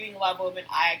like reading level than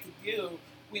I could do,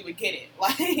 we would get it.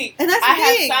 Like, and that's I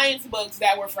had science books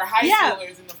that were for high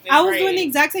schoolers in the 5th grade. I was doing the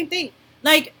exact same thing.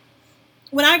 Like,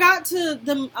 when I got to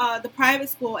the private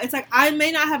school, it's like I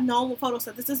may not have known what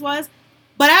photosynthesis was,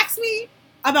 but ask me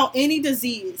about any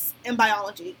disease in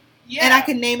biology, and I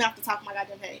can name it off the top of my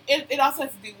goddamn head. It also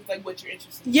has to do with like what you're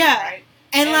interested in, right?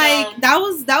 And like that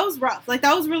was rough. Like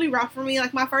that was really rough for me.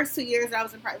 Like my first 2 years that I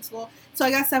was in private school, so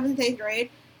I got 7th to 8th grade.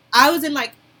 I was in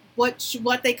like what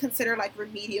they consider like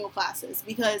remedial classes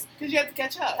because you had to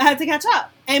catch up. I had to catch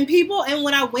up, and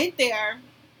when I went to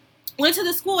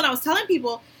the school and I was telling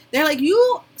people. They're like,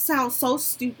 you sound so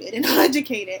stupid and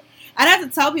uneducated. I'd have to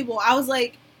tell people, I was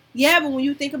like, yeah, but when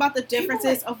you think about the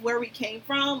differences of where we came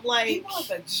from, like... People at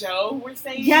the Joe were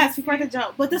saying yes, people at the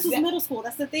Joe. But this was middle school.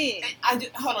 That's the thing.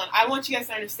 Hold on. I want you guys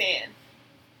to understand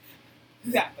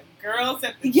that the girls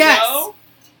at the Joe,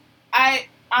 I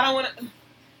don't want to...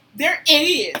 They're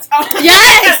idiots.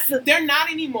 Yes! They're not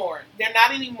anymore.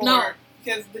 No.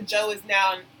 Because the Joe is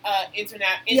now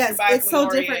yes, it's so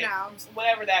different now.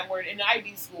 Whatever that word, in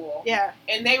IB school. Yeah.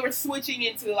 And they were switching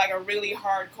into like a really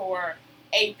hardcore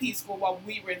AP school while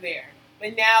we were there.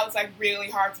 But now it's like really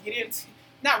hard to get into.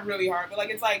 Not really hard, but like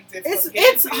it's like difficult.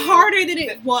 It's harder than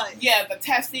it was. Yeah, the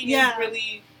testing is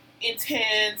really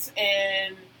intense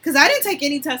and... Because I didn't take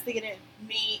any tests to get in.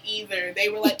 Me either. They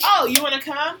were like, oh, you want to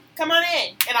come? Come on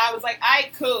in. And I was like, all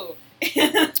right, cool.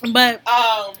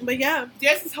 But yeah,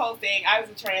 there's this whole thing. I was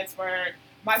a transfer.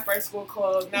 My first school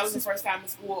closed, and that was the first time a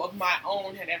school of my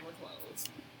own had ever closed.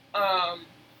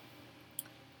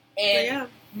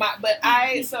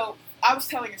 So I was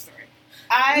telling a story.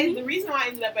 The reason why I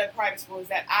ended up at a private school is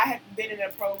that I had been in a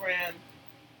program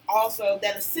also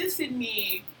that assisted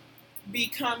me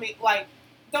becoming like.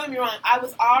 Don't get me wrong. I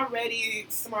was already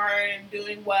smart and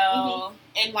doing well,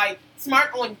 and like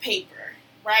smart on paper.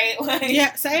 Right? Like,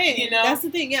 yeah, same. You know, that's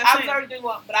the thing. Yeah, I was already doing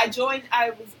well, but I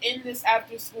was in this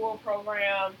after-school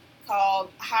program called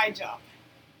High Jump,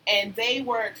 and they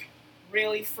work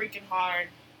really freaking hard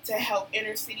to help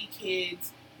inner-city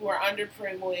kids who are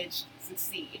underprivileged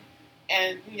succeed,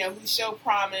 and who show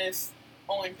promise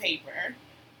on paper,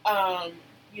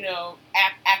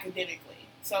 academically.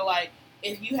 So, like,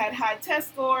 if you had high test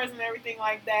scores and everything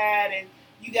like that, and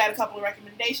you got a couple of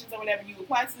recommendations or whatever, you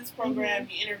applied to this program,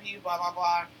 you interviewed, blah, blah,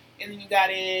 blah, and then you got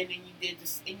in and you did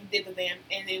the damn,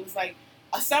 and it was like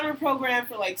a summer program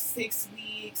for like 6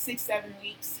 weeks, 7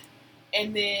 weeks,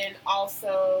 and then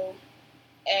also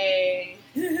a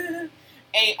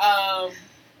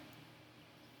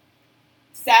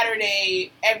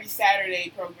every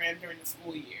Saturday program during the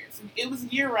school year. So it was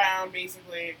year round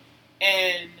basically,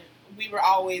 and we were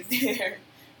always there.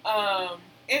 I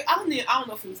don't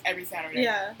know if it was every Saturday.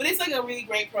 Yeah. But it's like a really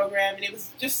great program, and it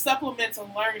was just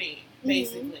supplemental learning,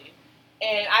 basically.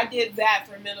 And I did that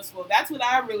for middle school. That's what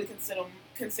I really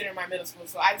consider my middle school.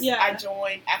 So I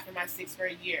joined after my 6th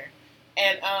grade year.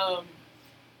 And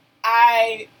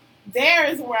there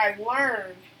is where I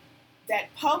learned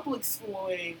that public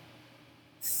schooling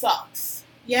sucks.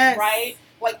 Yes. Right?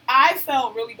 Like, I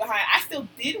felt really behind. I still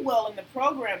did well in the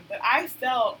program, but I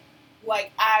felt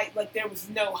like there was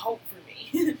no hope for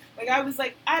me. Like, I was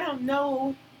like, I don't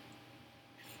know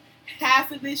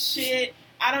half of this shit.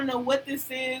 I don't know what this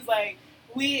is. Like,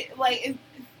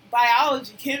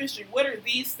 biology, chemistry, what are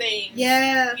these things?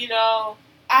 Yeah.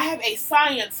 I have a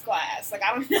science class. Like,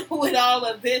 I don't know what all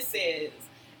of this is.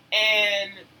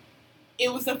 And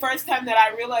it was the first time that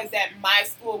I realized that my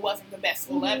school wasn't the best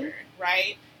school ever,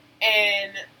 right?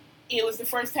 And it was the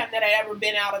first time that I'd ever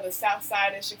been out of the south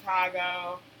side of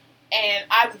Chicago. And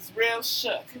I was real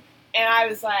shook. And I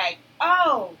was like,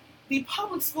 oh, the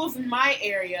public schools in my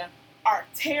area are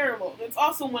terrible. It's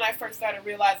also when I first started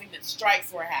realizing that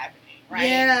strikes were happening, right?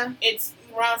 Yeah. It's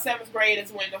around 7th grade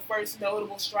is when the first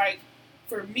notable strike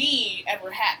for me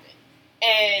ever happened.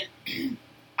 And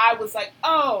I was like,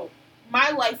 oh,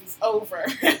 my life is over.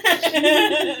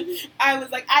 I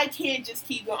was like, I can't just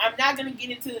keep going. I'm not going to get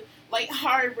into, like,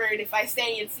 Harvard if I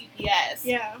stay in CPS.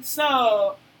 Yeah.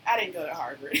 So, I didn't go to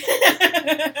Harvard.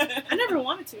 I never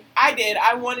wanted to. I did.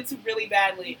 I wanted to really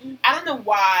badly. Mm-hmm. I don't know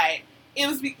why.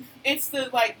 It's the,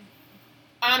 like,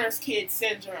 honors kid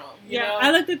syndrome. You know?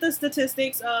 I looked at the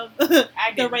statistics of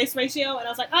the race ratio, and I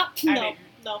was like, oh,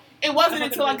 no. It wasn't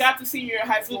until I got to senior year of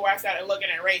high school where I started looking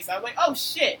at race. I was like, oh,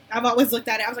 shit. I've always looked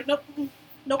at it. I was like, nope.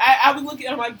 I was looking,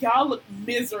 I'm like, y'all look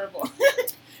miserable.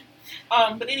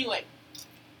 But anyway.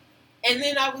 And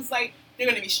then I was like, they're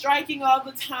going to be striking all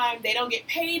the time. They don't get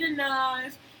paid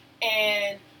enough.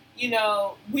 And, you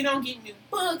know, we don't get new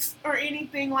books or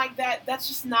anything like that. That's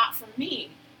just not for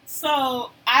me. So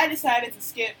I decided to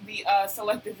skip the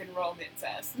selective enrollment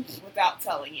test without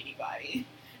telling anybody.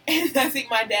 And I think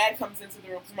my dad comes into the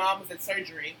room because Mom was at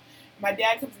surgery. My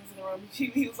dad comes into the room.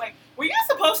 He was like, were you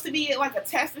supposed to be at like a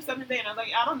test or something today? And I was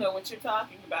like, I don't know what you're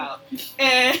talking about.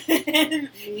 And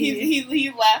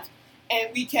he left.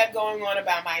 And we kept going on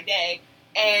about my day.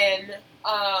 And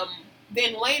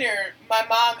then later, my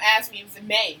mom asked me, it was in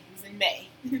May.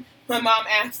 My mom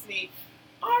asked me,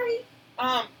 Ari,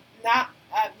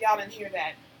 y'all didn't hear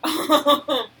that.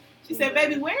 She said,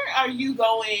 baby, where are you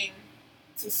going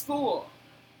to school?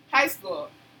 High school.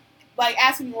 Like,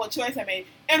 asking me what choice I made.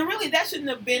 And really, that shouldn't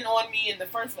have been on me in the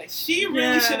first place. She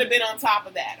really should have been on top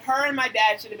of that. Her and my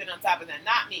dad should have been on top of that,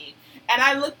 not me. And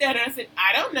I looked at her and said,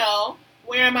 I don't know.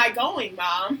 Where am I going,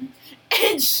 Mom?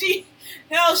 And she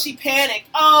panicked.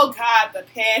 Oh, God, the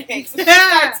panic. So she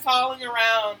starts calling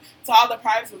around to all the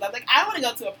private schools. I was like, I want to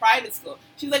go to a private school.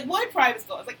 She's like, what private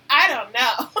school? I was like, I don't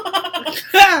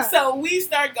know. So we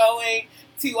start going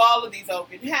to all of these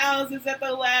open houses at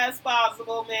the last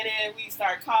possible minute. We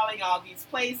start calling all these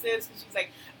places. And she's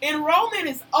like, enrollment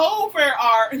is over,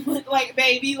 like,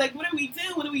 baby. Like, what do we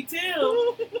do? What do we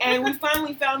do? And we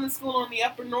finally found the school on the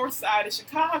upper north side of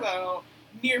Chicago,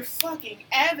 near fucking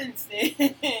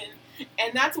Evanston.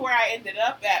 And that's where I ended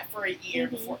up at for a year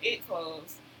before it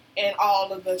closed. And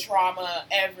all of the trauma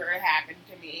ever happened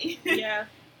to me. Yeah.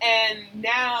 And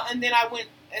then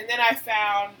I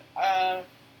found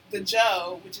the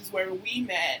Joe, which is where we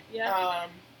met. Yeah.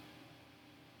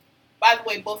 By the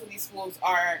way, both of these schools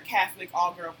are Catholic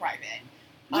all-girl private.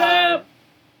 Yep.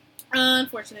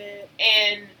 Unfortunate.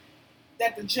 And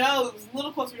that the Joe, it was a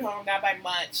little closer to home, not by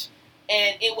much,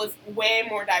 and it was way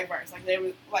more diverse.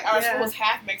 Like, our school was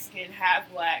half Mexican, half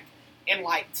black, and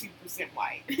like 2%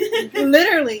 white.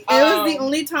 Literally, it was the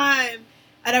only time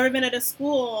I'd ever been at a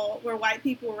school where white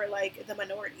people were like the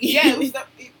minority. Yeah,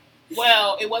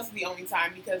 it wasn't the only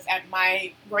time, because at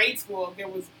my grade school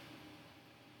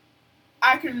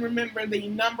I can remember the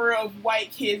number of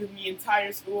white kids in the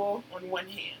entire school on one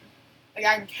hand. Like,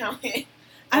 I can count it.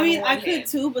 I mean, I could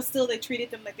too, but still, they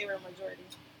treated them like they were a majority.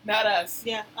 Not us.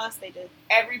 Yeah, us they did.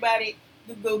 Everybody.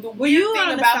 The weird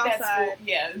thing about that school.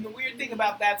 Yeah, and the weird thing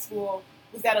about that school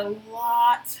was that a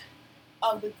lot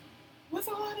of the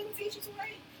teachers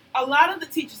white? A lot of the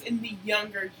teachers in the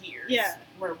younger years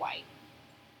were white.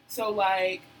 So,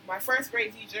 like, my first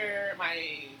grade teacher,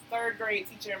 my third grade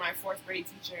teacher, my fourth grade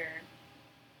teacher,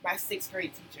 my sixth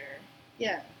grade teacher.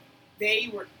 Yeah. They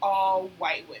were all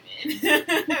white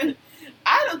women.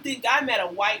 I don't think I met a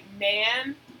white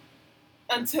man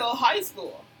until high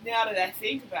school, now that I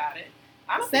think about it.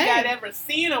 I don't think I'd ever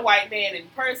seen a white man in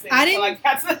person until I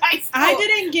got to high school.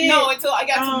 Until I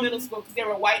got to middle school, because there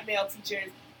were white male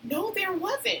teachers. No, there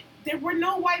wasn't. There were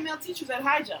no white male teachers at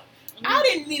high jump. I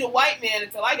didn't meet a white man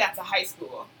until I got to high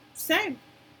school. Same.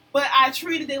 But I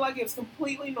treated it like it was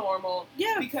completely normal.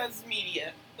 Yeah. Because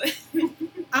media.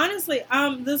 Honestly,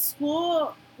 the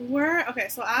school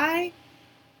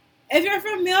if you're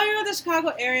familiar with the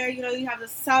Chicago area, you know, you have the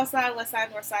south side, west side,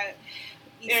 north side,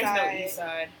 east side. There's no east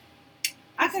side.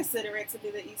 I consider it to be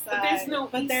the east side.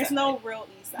 But there's no real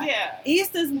east side. Yeah.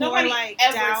 East is more like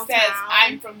downtown. Nobody ever says,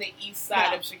 I'm from the east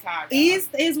side of Chicago. East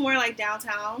is more like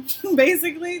downtown,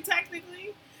 basically,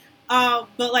 technically.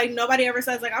 But, like, nobody ever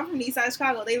says, like, I'm from the east side of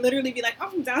Chicago. They literally be like, I'm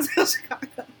from downtown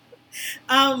Chicago.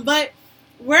 But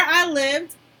where I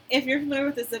lived, if you're familiar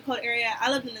with the zip code area, I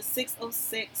lived in the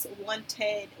 606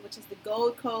 110, which is the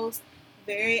Gold Coast,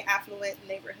 very affluent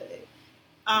neighborhood.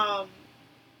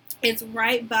 It's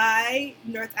right by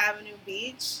North Avenue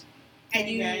Beach, and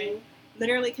you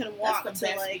literally can walk to,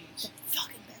 like, the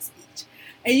fucking best beach.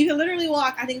 And you can literally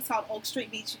walk, I think it's called Oak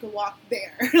Street Beach, you can walk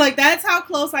there. Like, that's how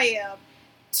close I am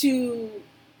to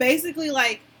basically,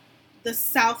 like, the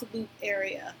South Loop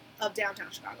area of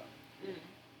downtown Chicago.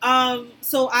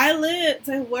 So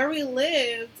where we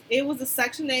lived, it was a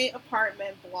Section 8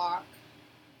 apartment block.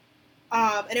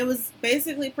 And it was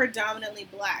basically predominantly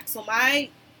black. So my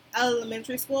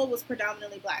elementary school was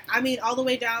predominantly black. I mean, all the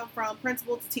way down from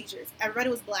principal to teachers. Everybody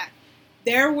was black.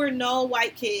 There were no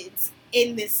white kids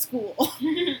in this school.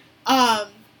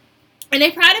 And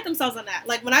they prided themselves on that.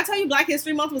 Like, when I tell you Black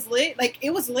History Month was lit, like,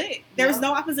 it was lit. There was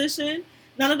no opposition.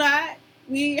 None of that.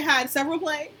 We had several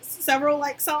plays, several,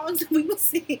 like, songs we would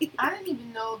sing. I didn't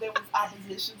even know there was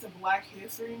opposition to Black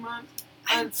History Month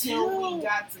until we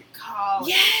got to college.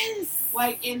 Yes!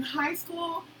 Like, in high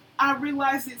school, I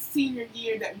realized it's senior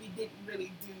year that we didn't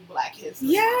really do Black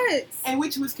History Month. And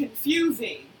which was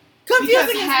confusing. Confusing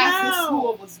because half the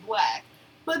school was black.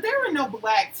 But there were no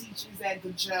black teachers at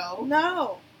the Joe.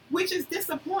 No. Which is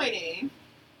disappointing.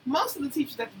 Most of the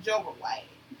teachers at the Joe were white.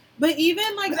 But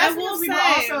even, like, I will say, we were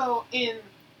also in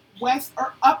west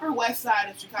or upper west side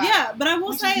of Chicago. Yeah, but I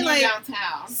will say, like,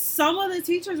 downtown. Some of the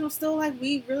teachers were still like,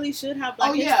 we really should have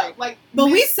Black history. Yeah, like, but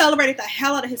we celebrated the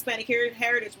hell out of Hispanic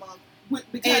Heritage Month.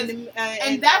 Because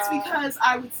and that's because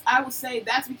I would say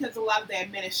that's because a lot of the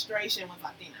administration was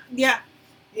Latina. Yeah.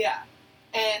 Yeah.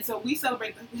 And so we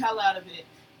celebrate the hell out of it.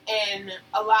 And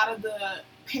a lot of the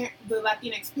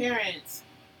Latinx parents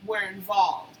were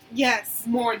involved. Yes.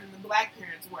 More than the black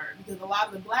parents were. Because a lot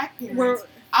of the black parents,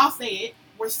 I'll say it,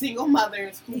 were single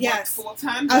mothers who worked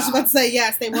full-time jobs. I was about to say,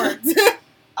 yes, they worked.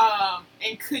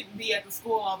 And couldn't be at the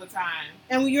school all the time.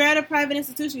 And when you're at a private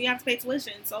institution, you have to pay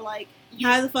tuition. So, like,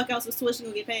 how the fuck else was tuition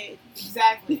going to get paid?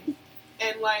 Exactly.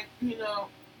 And, like, you know,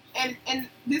 and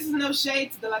this is no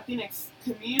shade to the Latinx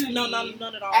community. No,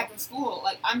 none at all. At the school.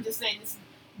 Like, I'm just saying,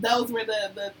 those were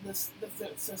the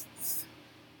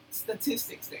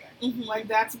statistics there. Mm-hmm. Like,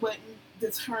 that's what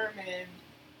determined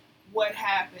what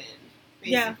happened,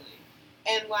 basically. Yeah.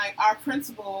 And, like, our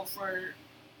principal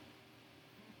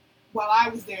while I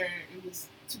was there, it was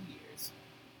 2 years.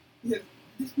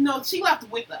 Because, no, she left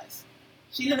with us.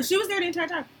 She was there the entire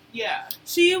time. Yeah.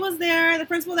 She was there, the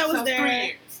principal that was there. 3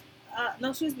 years.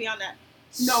 No, she was beyond that.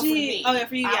 No, for me. Oh, yeah,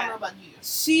 for you, I don't know about you.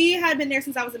 She had been there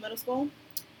since I was in middle school.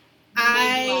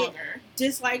 Maybe longer.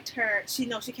 Disliked her. She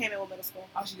came in with middle school.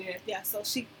 Oh, she did? Yeah, so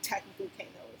she technically came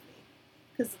in with me.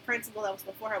 Because the principal that was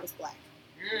before her was black.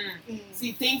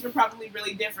 See, things were probably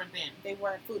really different then. They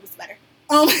were. Food was better.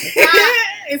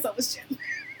 And so was gym.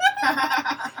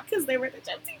 Because they were the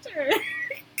gym teacher.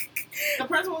 The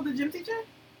principal was the gym teacher?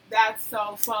 That's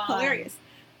so fun. Hilarious.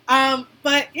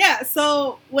 But yeah,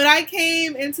 so when I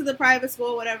came into the private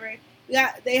school, whatever,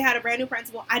 they had a brand new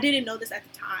principal. I didn't know this at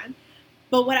the time.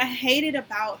 But what I hated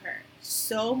about her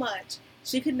so much,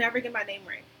 she could never get my name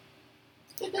right.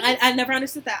 I never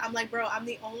understood that. I'm like, bro, I'm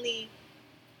the only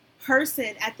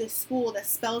person at this school that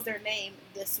spells their name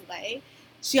this way.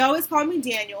 She always called me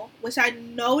Daniel, which I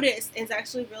noticed is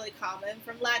actually really common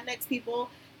from Latinx people.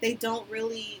 They don't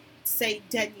really say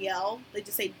Danielle. They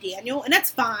just say Daniel, and that's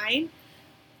fine.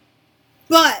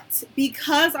 But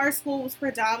because our school was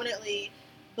predominantly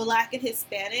black and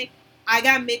Hispanic, I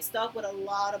got mixed up with a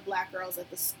lot of black girls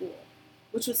at the school,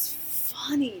 which was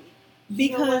funny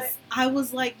because I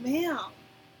was like, ma'am,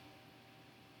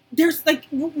 there's like,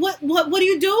 what are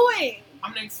you doing?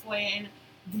 I'm going to explain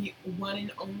the one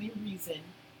and only reason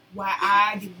why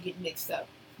I didn't get mixed up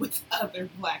with other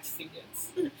black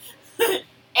students.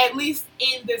 At least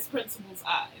in this principal's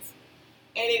eyes.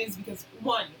 And it is because,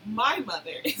 one, my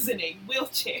mother is in a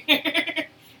wheelchair.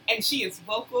 And she is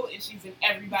vocal and she's in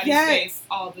everybody's face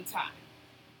all the time.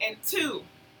 And two,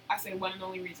 I say one and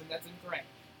only reason, that's incorrect.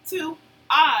 Two,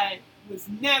 I was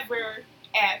never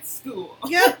at school.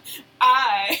 Yep.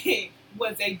 I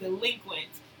was a delinquent.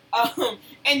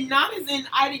 And not as in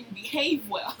I didn't behave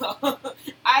well.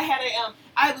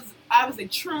 I was a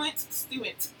truant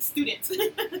student.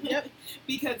 Yep.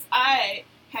 Because I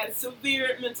had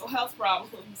severe mental health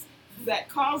problems that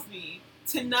caused me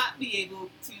to not be able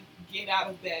to get out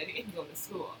of bed and go to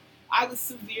school. I was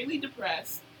severely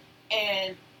depressed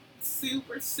and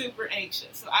super, super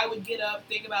anxious. So I would get up,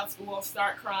 think about school,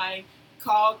 start crying,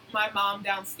 call my mom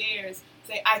downstairs,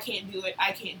 say, I can't do it,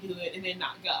 and then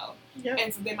not go. Yep.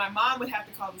 And so then my mom would have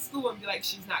to call the school and be like,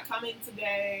 she's not coming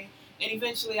today. And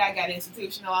eventually I got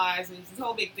institutionalized, and it's this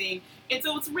whole big thing. And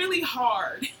so it's really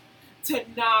hard to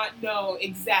not know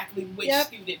exactly which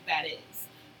student that is.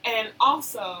 And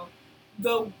also,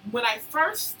 when I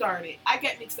first started, I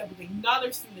got mixed up with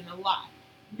another student a lot.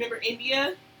 Remember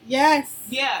India? Yes.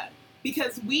 Yeah,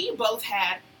 because we both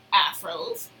had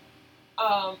afros,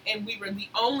 and we were the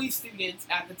only students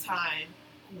at the time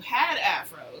who had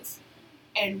afros,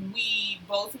 and we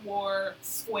both wore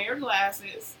square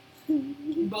glasses.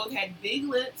 We both had big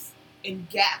lips and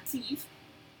gap teeth,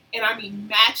 and I mean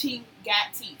matching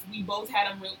gap teeth. We both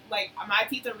had them my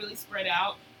teeth are really spread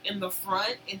out, in the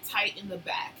front and tight in the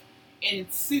back. And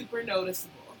it's super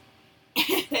noticeable.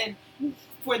 And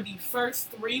for the first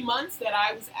 3 months that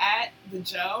I was at the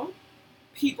Joe,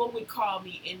 people would call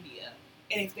me India.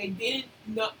 And if they didn't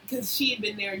know, because she had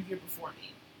been there a year before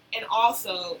me. And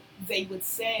also, they would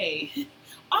say,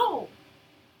 oh,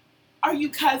 are you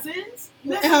cousins?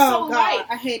 That's so God, right.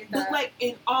 I hated that. But, like,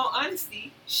 in all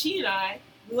honesty, she and I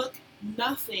look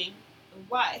nothing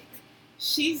alike.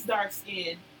 She's dark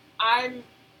skinned. I'm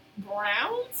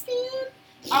brown skinned.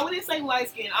 I wouldn't say light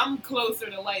skinned. I'm closer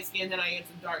to light skinned than I am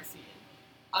to dark skinned.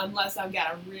 Unless I've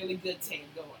got a really good tan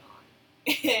going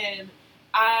on.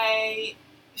 And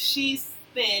she's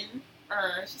thin,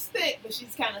 she's thick, but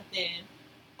she's kind of thin.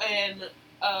 And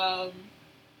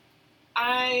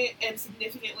I am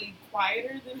significantly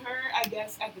quieter than her. I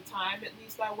guess at the time, at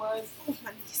least I was. Oh,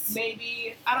 my niece.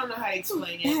 Maybe, I don't know how to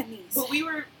explain it. Niece. But we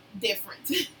were different.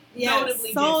 Yes,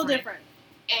 notably so different.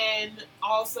 And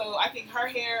also, I think her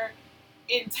hair,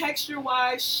 in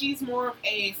texture-wise, she's more of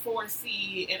a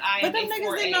 4C, and I am a 4A. But them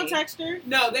niggas didn't know texture.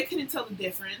 No, they couldn't tell the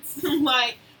difference.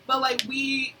 But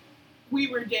we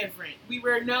were different. We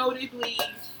were notably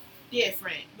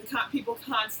different. People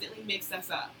constantly mixed us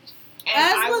up. And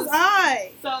As was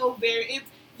I. So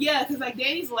because like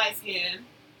Dani's light skinned,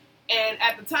 and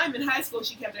at the time in high school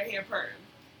she kept her hair permed.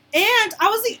 And I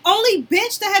was the only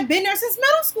bitch that had been there since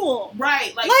middle school.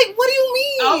 Right. Like what do you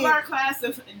mean? Of our class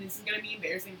of, and this is gonna be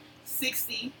embarrassing,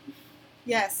 60.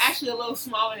 Yes. Actually a little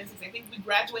smaller than 60. I think we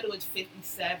graduated with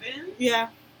 57. Yeah.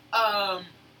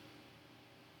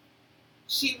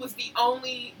 She was the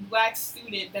only black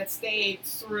student that stayed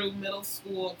through middle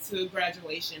school to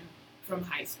graduation from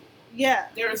high school. Yeah.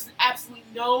 There was absolutely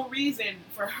no reason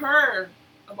for her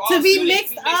of all to be students mixed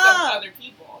to be mixed up with other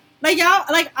people. Like y'all,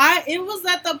 it was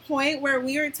at the point where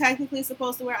we were technically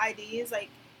supposed to wear IDs,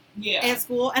 at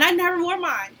school, and I never wore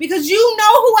mine because you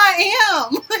know who I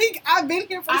am. Like I've been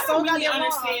here for so long. I don't really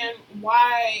understand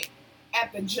why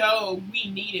at the Joe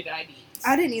we needed IDs.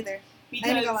 I didn't either.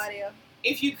 Because I ain't gonna lie to you.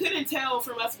 If you couldn't tell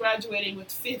from us graduating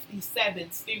with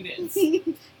 57 students,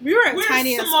 we're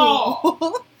tiny small.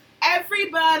 School.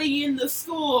 Everybody in the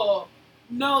school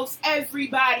knows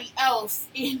everybody else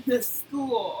in the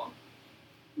school.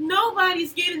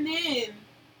 Nobody's getting in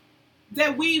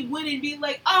that we wouldn't be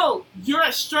like, oh, you're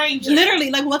a stranger. Literally,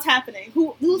 like, what's happening?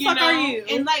 Who the fuck are you?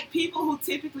 And, like, people who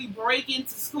typically break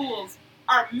into schools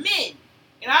are men.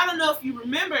 And I don't know if you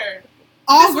remember,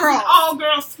 all girls. Was an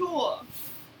all-girl school.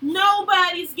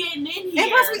 Nobody's getting in here.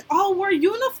 And plus, we all wore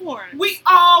uniforms. We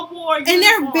all wore uniforms. And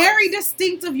they're very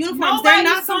distinctive uniforms. They're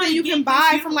not something you can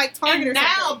buy from, like, Target or something.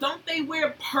 And now, don't they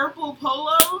wear purple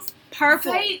polos?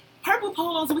 Purple. Purple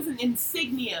polos with an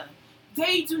insignia.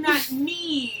 They do not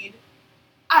need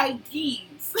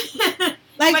IDs.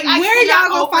 like where y'all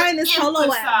gonna find this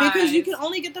polo at? Because you can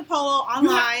only get the polo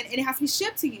online and it has to be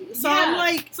shipped to you. So I'm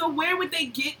like, so where would they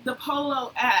get the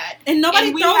polo at? And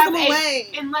nobody throws them away.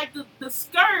 And like the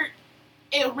skirt,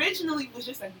 it originally was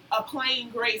just a plain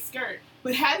gray skirt,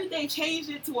 but hadn't they changed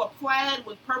it to a plaid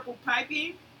with purple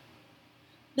piping?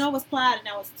 No, it was plaid and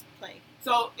now it's plain.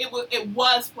 So it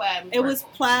was plaid. It was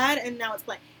plaid and now it's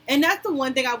plain. And that's the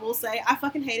one thing I will say. I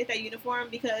fucking hated that uniform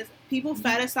because people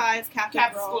fetishize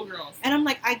Catholic schoolgirls. And I'm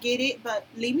like, I get it, but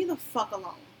leave me the fuck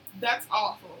alone. That's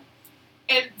awful.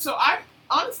 And so I,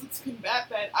 honestly, to combat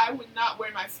that, I would not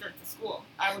wear my skirt to school.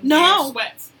 I would wear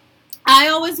sweats. I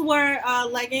always wore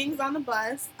leggings on the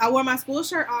bus. I wore my school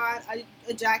shirt on,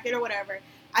 a jacket or whatever.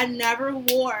 I never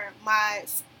wore my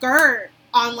skirt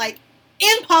on, like,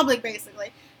 in public,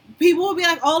 basically. People would be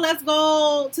like, oh, let's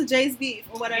go to Jay's Beef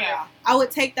or whatever. Yeah. I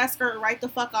would take that skirt right the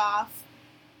fuck off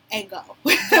and go.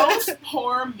 Those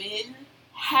poor men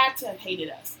had to have hated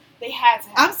us. They had to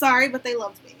have. I'm sorry, but they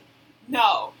loved me.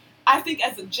 No. I think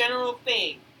as a general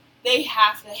thing, they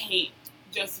have to hate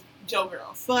just Joe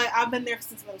girls. But I've been there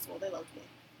since middle school. They loved me.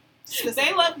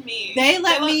 They loved me. They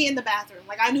let me in the bathroom.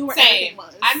 Like, I knew where everything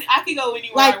was. I could go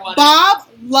anywhere like, I wanted. Bob,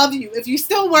 love you. If you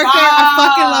still work there, I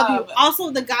fucking love you.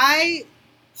 Also, the guy...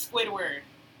 Squidward.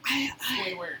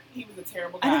 Squidward. He was a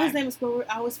terrible guy. I know his name is Squidward.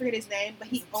 I always forget his name, but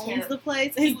he owns the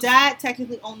place. His dad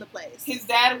technically owned the place. His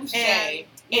dad was Jay,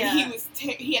 and he was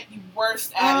he had the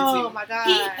worst attitude. Oh my god,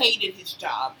 he hated his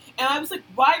job, and I was like,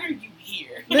 "Why are you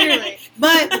here?" Literally.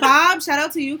 But Bob, shout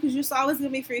out to you because you used to always give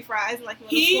me free fries and like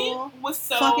middle school. He was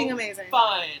so fucking amazing,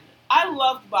 fun. I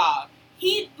loved Bob.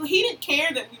 He didn't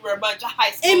care that we were a bunch of high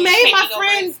schoolers.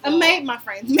 It made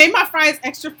my fries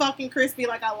extra fucking crispy.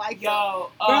 Like I like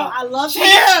bro, I love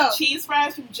cheese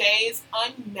fries from Jay's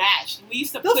unmatched. We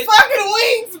used to put fucking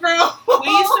wings, bro. We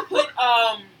used to put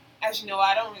as you know,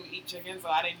 I don't really eat chicken, so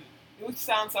I didn't. which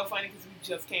sounds so funny because we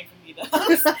just came from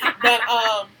D-Dubs. But,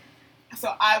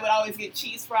 so I would always get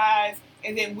cheese fries,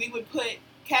 and then we would put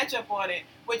ketchup on it,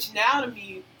 which now to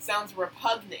me sounds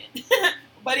repugnant.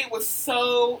 But it was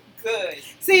so good.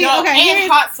 See, okay,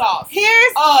 and hot sauce.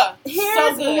 Here's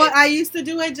so good. what I used to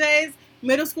do at Jay's,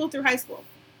 middle school through high school.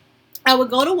 I would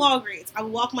go to Walgreens. I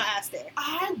would walk my ass there.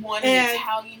 I wanted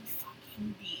Italian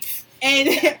fucking beef.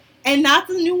 And not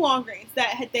the new Walgreens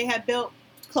that they had built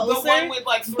closer. The one with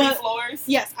like 3 floors?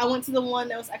 Yes, I went to the one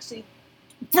that was actually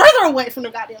further away from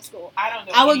the goddamn school. I don't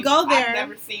know. I would go there. I've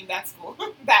never seen that school.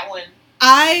 That one.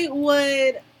 I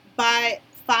would buy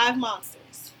 5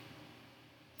 monsters.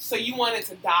 So you wanted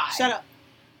to die. Shut up.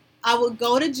 I would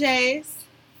go to Jay's.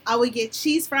 I would get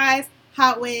cheese fries,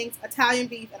 hot wings, Italian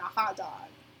beef, and a hot dog.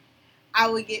 I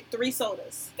would get 3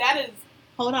 sodas. That is...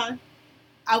 Hold on.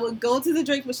 I would go to the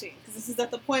drink machine, because this is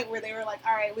at the point where they were like,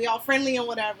 all right, we all friendly and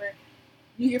whatever.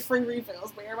 You get free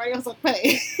refills, but everybody else will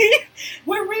pay.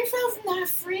 Were refills not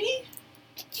free?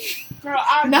 Girl,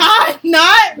 not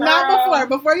before.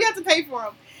 Before you have to pay for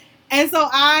them. And so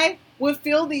I would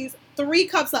fill these 3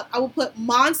 cups up. I would put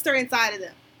Monster inside of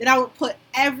them. Then I would put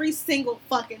every single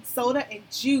fucking soda and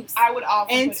juice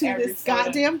into this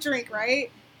goddamn drink, right?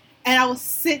 And I would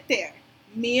sit there,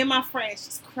 me and my friends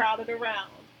just crowded around,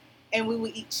 and we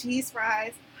would eat cheese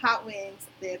fries, hot wings,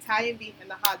 the Italian beef, and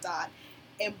the hot dog.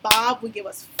 And Bob would give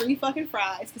us free fucking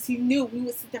fries because he knew we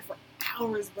would sit there for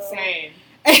hours, bro. Same.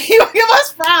 And he would give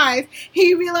us fries.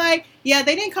 He'd be like, yeah,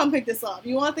 they didn't come pick this up.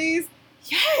 You want these?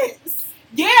 Yes.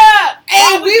 Yeah.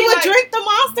 And we would drink the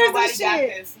monsters and shit.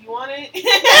 Got this. You want it?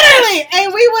 Literally.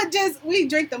 And we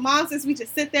drink the monsters. We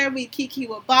just sit there. We kiki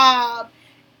with Bob.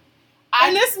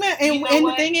 And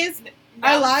the thing is,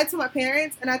 I lied to my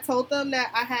parents and I told them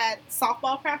that I had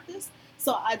softball practice.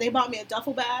 So they bought me a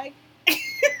duffel bag.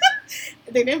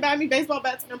 They didn't buy me baseball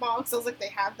bats and a ball because I was like, they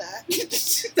have that.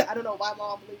 I don't know why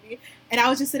mom believed me. And I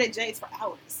would just sit at Jay's for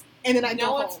hours. And then I go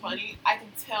home. You know what's funny? I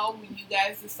can tell when you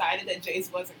guys decided that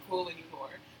Jay's wasn't cool anymore.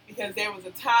 Because there was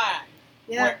a time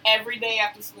where every day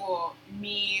after school,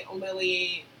 me,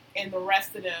 Lily, and the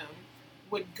rest of them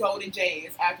would go to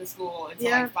Jay's after school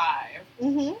until like 5.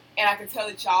 Mm-hmm. And I could tell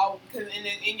that y'all,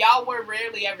 and y'all were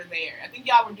rarely ever there. I think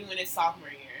y'all were doing it sophomore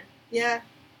year. Yeah.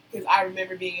 Because I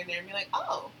remember being in there and being like,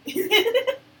 oh.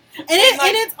 And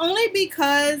it's only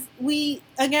because when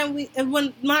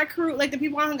my crew, like the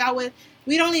people I hung out with,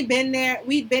 we'd been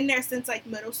there since like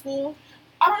middle school.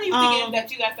 I don't even think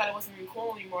that you guys thought it wasn't even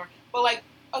cool anymore. But like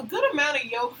a good amount of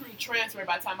your crew transferred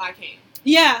by the time I came.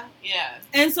 Yeah. Yeah.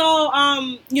 And so,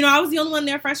 I was the only one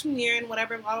there freshman year and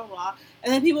whatever, blah, blah, blah.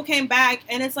 And then people came back,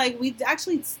 and it's like we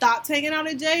actually stopped hanging out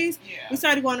at Jay's. Yeah. We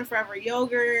started going to Forever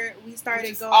Yogurt. We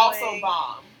started going... also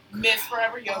bomb. Miss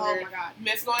Forever Yogurt. Oh, my God.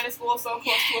 Miss going to school so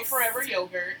close to a Forever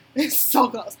Yogurt. It's so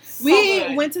close.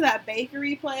 We went to that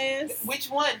bakery place. Which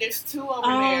one? There's 2 over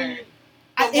there.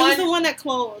 It was the one that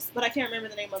closed, but I can't remember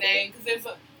the name of it.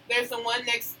 Because there's the one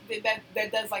next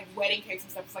that does like wedding cakes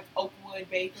and stuff. It's like Oakwood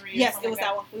Bakery. Yes, it was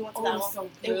that one. We went to that one. So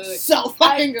good. It was so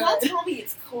fucking good. Don't tell me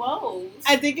it's closed.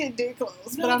 I think it did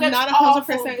close, but I'm not 100%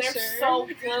 sure. They're so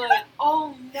good.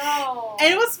 Oh no!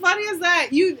 And what's funny is that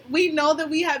we know that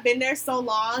we have been there so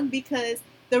long because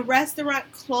the restaurant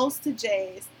close to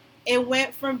Jay's, it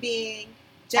went from being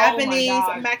Japanese,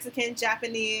 Mexican,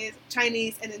 Japanese,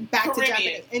 Chinese, and then back to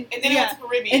Japanese. And then it went to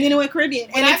Caribbean. And then it went Caribbean.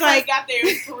 When I first got there, it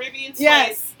was Caribbean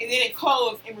place, and then it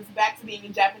closed and was back to being a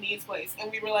Japanese place.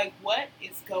 And we were like, what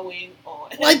is going on?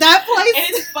 Like that place?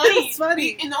 And it's funny. It's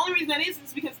funny. And the only reason that is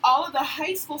because all of the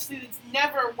high school students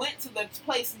never went to the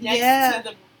place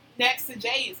next to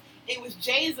Jay's. It was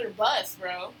Jay's or bus,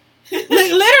 bro.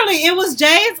 Literally, it was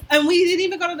Jay's, and we didn't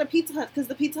even go to the Pizza Hut because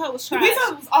the Pizza Hut was trash. The Pizza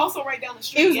Hut was also right down the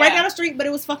street. It was right down the street, but it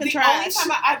was fucking trash. The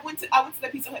only time I went to the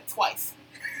Pizza Hut twice.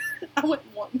 I went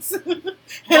once,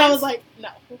 I was like, no.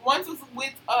 Once was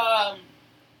with a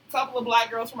couple of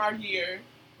black girls from our year,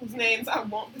 whose names I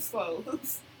won't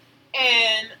disclose,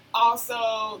 and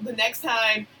also the next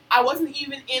time I wasn't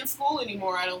even in school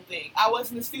anymore. I don't think I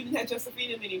wasn't a student at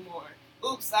Josephine anymore.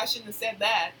 Oops, I shouldn't have said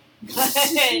that.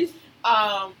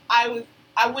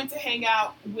 I went to hang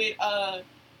out with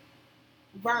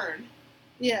Vern.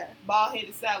 Yeah.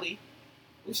 Bald-headed Sally.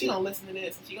 Well, she gonna listen to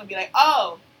this and she gonna be like,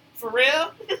 oh, for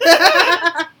real?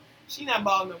 She not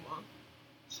bald no more.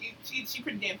 She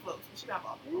pretty damn close, but she not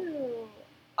bald no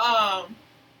more.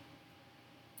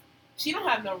 She don't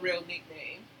have no real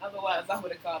nickname. Otherwise I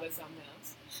would have called her something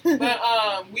else. But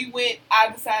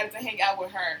I decided to hang out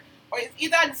with her. Or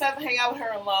either I decided to hang out with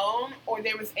her alone, or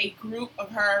there was a group of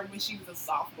her when she was a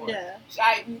sophomore. Yeah.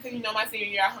 Because, my senior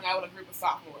year, I hung out with a group of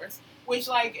sophomores. Which,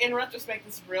 like, in retrospect,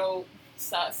 is real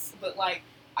sus. But, like,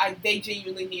 they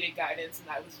genuinely needed guidance, and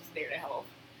I was just there to help.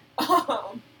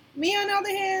 Me, on the other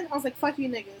hand, I was like, fuck you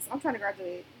niggas. I'm trying to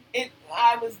graduate.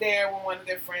 I was there when one of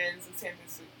their friends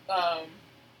attempted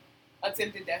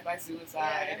death by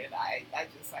suicide, and I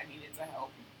needed to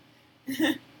help.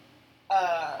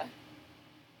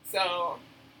 So,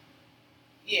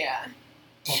 yeah.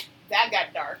 That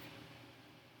got dark.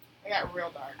 It got real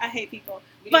dark. I hate people.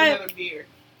 We need another beer.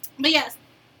 But yes,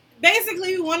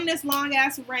 basically, we wanted this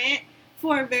long-ass rant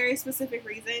for a very specific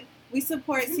reason. We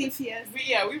support CPS.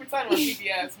 We were talking about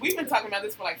CPS. We've been talking about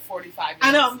this for like 45 minutes.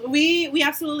 I know. We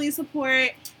absolutely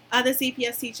support the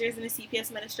CPS teachers and the CPS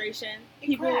administration.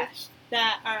 People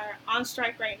that are on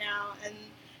strike right now and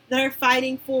that are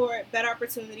fighting for better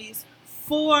opportunities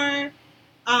for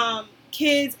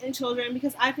kids and children,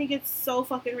 because I think it's so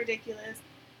fucking ridiculous.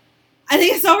 I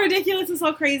think it's so ridiculous and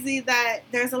so crazy that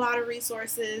there's a lot of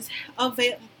resources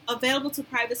available to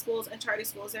private schools and charter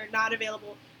schools that are not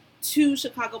available to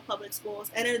Chicago public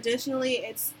schools. And additionally,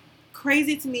 it's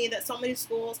crazy to me that so many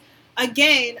schools,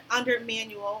 again, under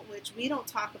Manuel, which we don't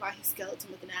talk about his skeleton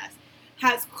looking ass,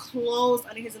 has closed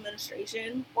under his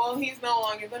administration. Well, he's no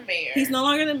longer the mayor. He's no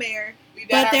longer the mayor. We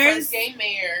got our first gay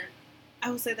mayor. I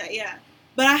will say that, yeah.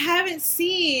 But I haven't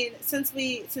seen, since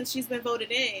she's been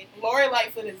voted in, Lori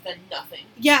Lightfoot has done nothing.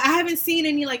 Yeah, I haven't seen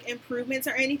any, like, improvements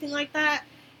or anything like that.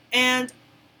 And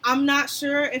I'm not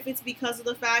sure if it's because of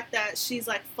the fact that she's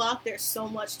like, fuck, there's so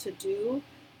much to do.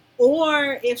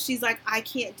 Or if she's like, I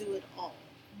can't do it all.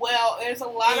 Well, there's a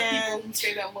lot of people who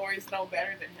say that Lori's no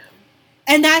better than him.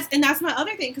 And that's my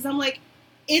other thing, because I'm like,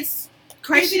 it's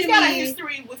crazy to me. She's got a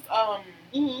history with,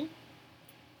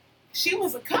 she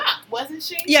was a cop, wasn't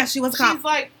she? Yeah, she was a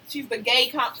cop. She's the gay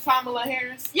cop, Kamala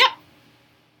Harris. Yep.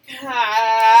 And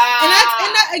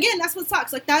that's what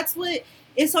sucks. Like, that's what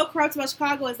is so corrupt about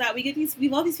Chicago, is that we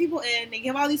vote these people in, they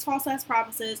give all these false ass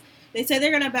promises, they say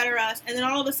they're gonna better us, and then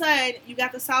all of a sudden, you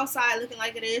got the South Side looking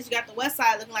like it is, you got the West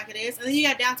Side looking like it is, and then you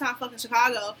got downtown fucking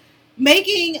Chicago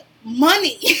making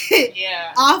money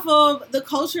off of the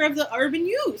culture of the urban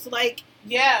youth. Like,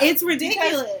 it's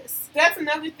ridiculous. Because that's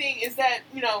another thing, is that,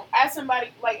 as somebody,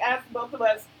 like, as both of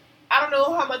us, I don't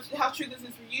know how true this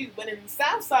is for you, but in the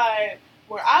South Side,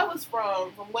 where I was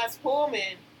from West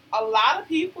Pullman, a lot of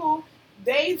people,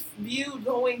 they viewed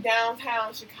going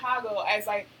downtown Chicago as,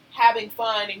 like, having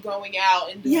fun and going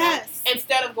out and doing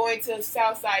instead of going to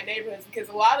South Side neighborhoods, because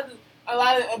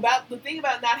the thing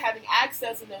about not having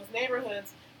access in those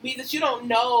neighborhoods means that you don't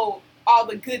know all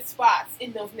the good spots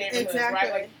in those neighborhoods,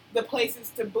 right? Like, the places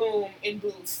to boom and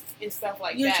boost and stuff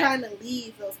like that. You're trying to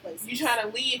leave those places. You're trying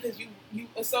to leave because you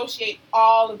associate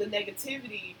all of the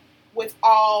negativity with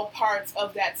all parts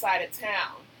of that side of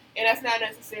town. And that's not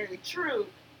necessarily true.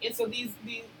 And so these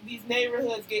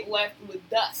neighborhoods get left with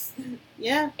dust.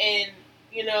 Yeah. And,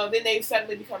 then they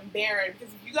suddenly become barren.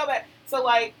 Because if you go back, so,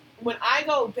 like, when I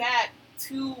go back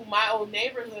to my old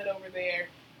neighborhood over there,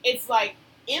 it's, like,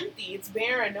 empty. It's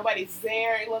barren. Nobody's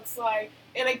there, it looks like.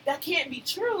 And, like, that can't be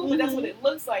true, but that's what it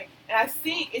looks like. And I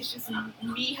think it's just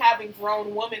me having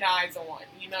grown woman eyes on,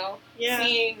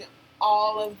 seeing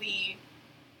all of the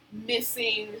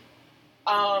missing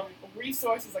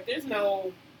resources. Like, there's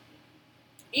no,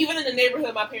 even in the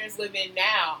neighborhood my parents live in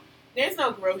now, there's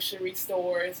no grocery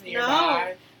stores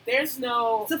nearby. There's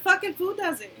no... It's a fucking food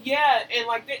desert. Yeah, and,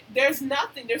 like, there's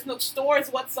nothing. There's no stores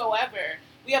whatsoever.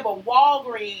 We have a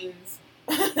Walgreens...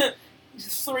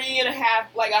 3.5,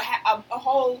 like a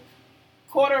whole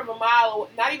quarter of a mile,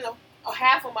 not even a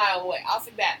half a mile away. I'll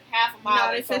say that, half a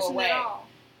mile or so away.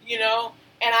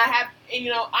 And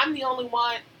I'm the only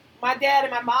one. My dad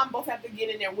and my mom both have to get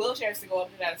in their wheelchairs to go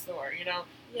up to that store, Yeah.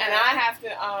 And I have to,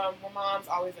 my mom's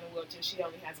always in a wheelchair. She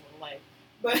only has one leg.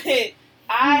 But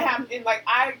I have, and like,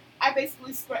 I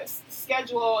basically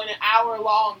schedule an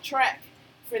hour-long trek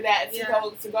for that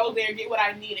to go there, get what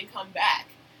I need, and come back.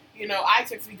 I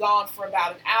expect to be gone for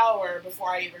about an hour before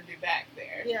I even get back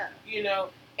there. Yeah.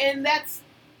 And that's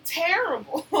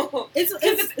terrible. It's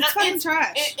fucking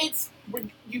trash. It's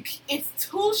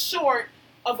too short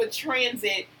of a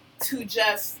transit to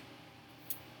just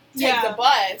take the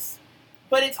bus,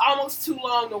 but it's almost too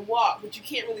long to walk, but you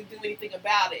can't really do anything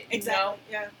about it. Exactly.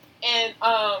 Yeah. And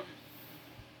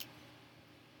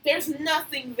there's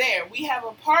nothing there. We have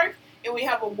a park and we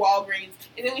have a Walgreens,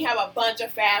 and then we have a bunch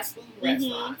of fast food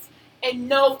restaurants. And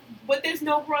but there's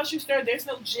no grocery store, there's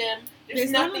no gym, there's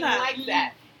nothing like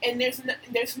that. And there's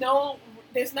not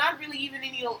really even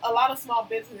a lot of small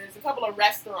businesses, a couple of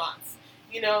restaurants,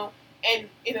 and,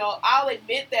 I'll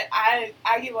admit that I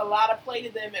give a lot of play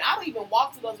to them, and I don't even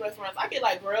walk to those restaurants. I get,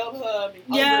 like, Grubhub and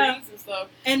Uber Eats and stuff.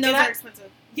 And those are expensive.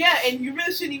 Yeah, and you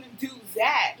really shouldn't even do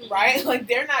that, right? Like,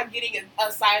 they're not getting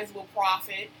a sizable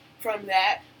profit from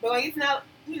that. But, like, it's not,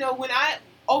 when I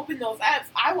opened those apps,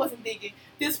 I wasn't thinking,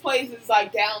 this place is,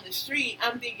 like, down the street.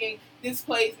 I'm thinking, this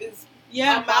place is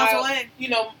miles away.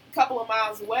 A couple of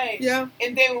miles away. Yeah.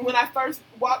 And then when I first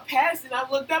walked past it, I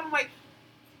looked up, I'm like,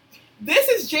 this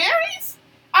is Jerry's?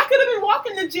 I could have been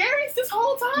walking to Jerry's this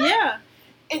whole time? Yeah.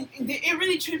 And it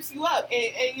really trips you up.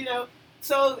 And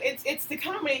so it's the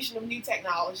combination of new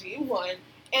technology, one,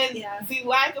 and the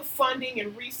lack of funding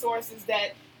and resources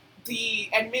that the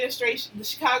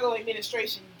Chicago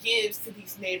administration gives to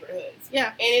these neighborhoods. Yeah.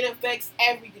 And it affects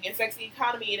everything. It affects the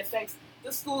economy. It affects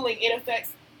the schooling. It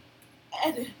affects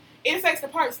the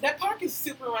parks. That park is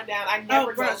super run down. I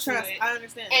never go to it. I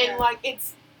understand. And like,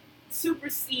 it's super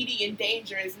seedy and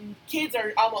dangerous, and kids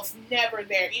are almost never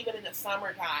there, even in the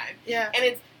summertime. Yeah. And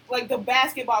it's like the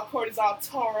basketball court is all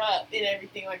tore up and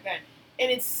everything like that. And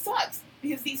it sucks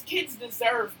because these kids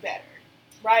deserve better,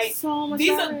 right? So much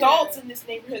These better. Adults in this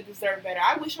neighborhood deserve better.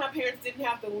 I wish my parents didn't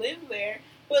have to live there,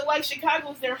 but like,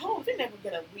 Chicago's their home. They're never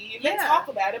gonna leave. They talk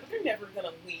about it, but they're never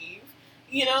gonna leave.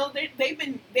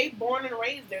 They've born and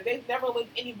raised there. They've never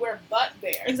lived anywhere but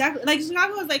there. Exactly. Like,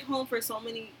 Chicago is like home for so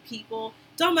many people.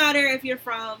 Don't matter if you're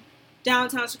from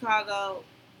downtown Chicago,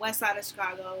 west side of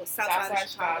Chicago, south side of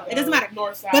Chicago. It doesn't matter.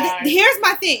 North side. But here's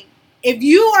my thing. If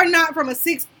you are not from a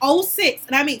 606,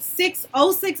 and I mean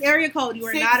 606 area code, you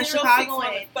are not a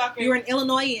Chicagoan. You're an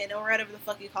Illinoisan or whatever the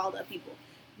fuck you call the people.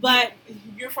 But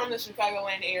you're from the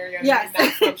Chicagoland area. Yes. You're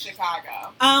not from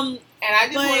Chicago. And I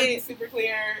just want to be super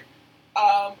clear.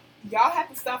 Y'all have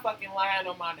to stop fucking lying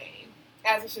on my name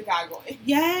as a Chicagoan.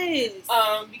 Yes.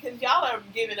 Because y'all are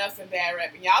giving us a bad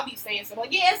rep, and y'all be saying stuff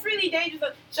like, yeah, it's really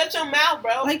dangerous. Shut your mouth,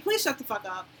 bro. Like, please shut the fuck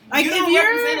up. Like, you don't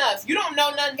represent us. You don't know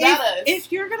nothing about us.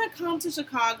 If you're gonna come to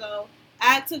Chicago,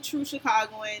 act a true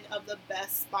Chicagoan of the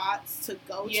best spots to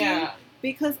go to.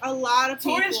 Because a lot of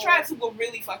people, tourist traps will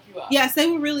really fuck you up. Yes, they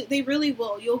really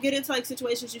will. You'll get into like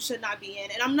situations you should not be in.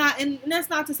 And that's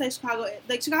not to say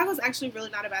Chicago's actually really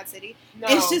not a bad city. No.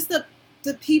 It's just the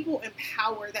people in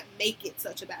power that make it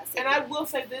such a bad city. And I will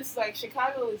say this, like,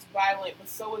 Chicago is violent, but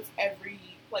so is every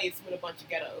place with a bunch of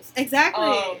ghettos.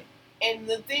 Exactly. And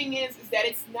the thing is that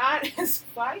it's not as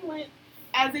violent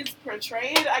as it's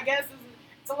portrayed. I guess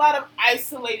it's a lot of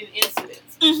isolated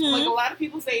incidents. Mm-hmm. Like, a lot of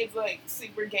people say it's like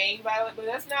super gang violent, but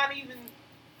that's not even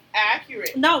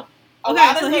accurate. No. A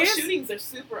lot of those shootings are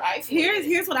super isolated.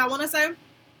 Here's what I want to say,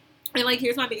 and like,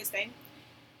 here's my biggest thing.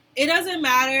 It doesn't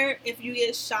matter if you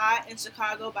get shot in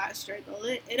Chicago by a stray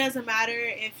bullet. It doesn't matter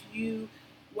if you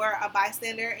were a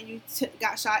bystander and you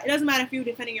got shot. It doesn't matter if you were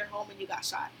defending your home and you got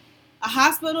shot. A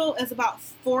hospital is about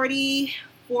 40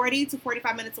 to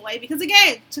 45 minutes away because,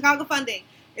 again, Chicago funding.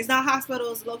 It's not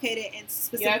hospitals located in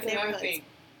specific neighborhoods. Thing.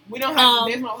 We don't have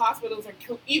there's no hospitals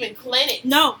or even clinics.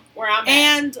 No. Where I'm at.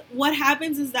 And what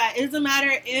happens is that it doesn't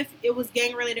matter if it was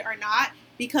gang related or not.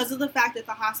 Because of the fact that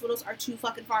the hospitals are too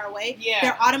fucking far away,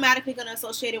 they're automatically going to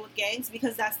associate it with gangs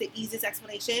because that's the easiest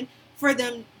explanation for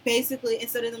them, basically,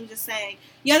 instead of them just saying,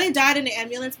 yeah, they died in the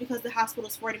ambulance because the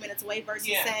hospital's 40 minutes away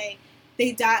versus saying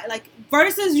they died, like,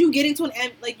 versus you getting to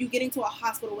a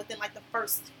hospital within, like, the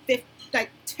first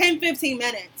 10, 15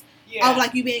 minutes of,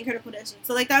 like, you being in critical condition.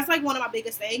 So, like, that's, like, one of my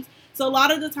biggest things. So, a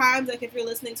lot of the times, like, if you're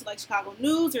listening to, like, Chicago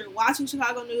news or watching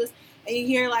Chicago news, and you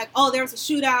hear, like, oh, there was a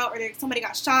shootout or somebody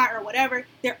got shot or whatever,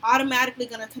 they're automatically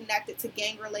going to connect it to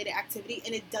gang-related activity,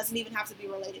 and it doesn't even have to be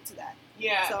related to that.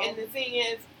 Yeah, so, and the thing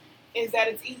is that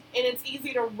it's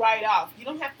easy to write off. You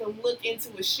don't have to look into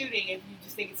a shooting if you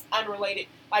just think it's unrelated,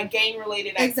 like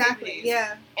gang-related activities. Exactly,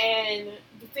 yeah. And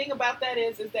the thing about that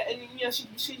is that, and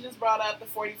she just brought up the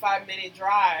 45-minute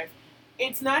drive.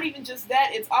 It's not even just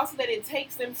that. It's also that it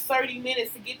takes them 30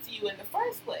 minutes to get to you in the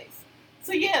first place.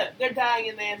 So, yeah, they're dying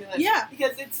in the ambulance. Yeah.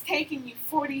 Because it's taking you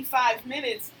 45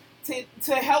 minutes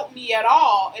to help me at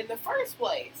all in the first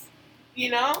place. You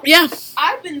know? Yeah.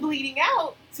 I've been bleeding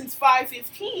out since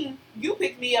 5:15. You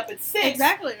picked me up at 6.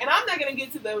 Exactly. And I'm not going to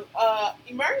get to the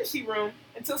emergency room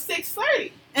until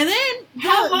 6:30. And then...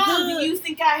 How long do you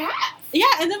think I have? Yeah,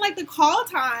 and then, like, the call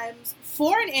times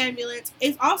for an ambulance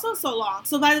is also so long.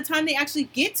 So by the time they actually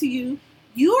get to you,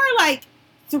 you are, like,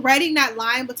 threading that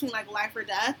line between, like, life or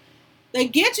death. They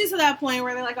get you to that point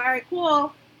where they're like, all right,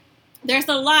 cool. They're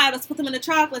still alive. Let's put them in the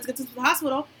truck. Let's get them to the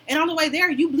hospital. And on the way there,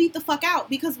 you bleed the fuck out.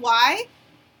 Because why?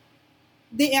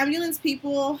 The ambulance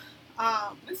people,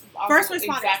 this is first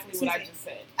responders. Exactly what I just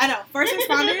said. I know. First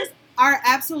responders are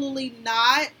absolutely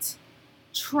not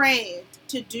trained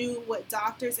to do what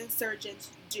doctors and surgeons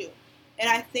do. And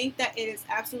I think that it is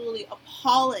absolutely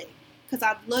appalling because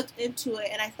I've looked into it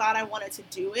and I thought I wanted to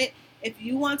do it. if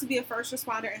you want to be a first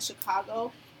responder in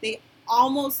Chicago, they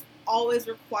almost always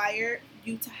require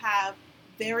you to have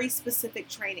very specific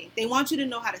training. They want you to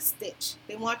know how to stitch.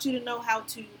 They want you to know how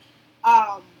to,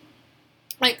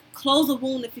 close a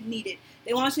wound if you need it.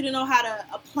 They want you to know how to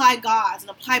apply gauze and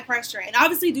apply pressure and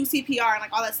obviously do CPR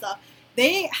and all that stuff.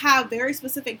 They have very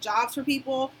specific jobs for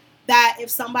people that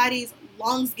if somebody's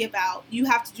lungs give out, you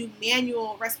have to do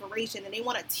manual respiration, and they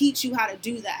want to teach you how to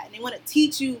do that, and they want to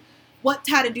teach you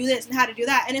how to do this and how to do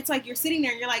that. And it's like you're sitting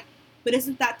there and you're like, but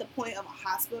isn't that the point of a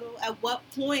hospital? At what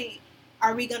point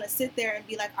are we going to sit there and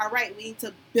be like, all right, we need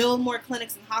to build more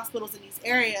clinics and hospitals in these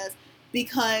areas,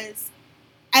 because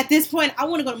at this point I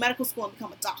want to go to medical school and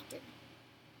become a doctor.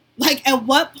 At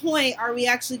what point are we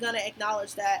actually going to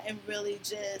acknowledge that and really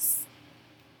just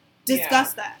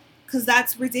discuss that? Because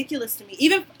that's ridiculous to me.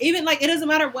 Even it doesn't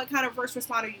matter what kind of first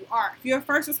responder you are. If you're a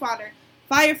first responder,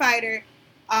 firefighter,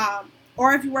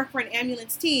 or if you work for an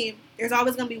ambulance team, there's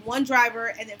always going to be one driver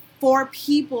and then 4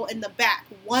 people in the back.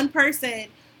 One person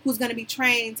who's going to be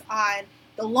trained on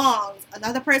the lungs,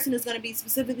 another person who's going to be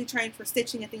specifically trained for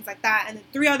stitching and things like that, and then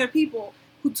 3 other people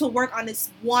to work on this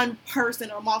one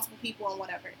person or multiple people and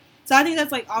whatever. So I think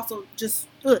that's also just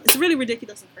it's really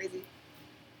ridiculous and crazy.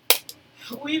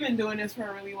 We've been doing this for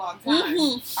a really long time.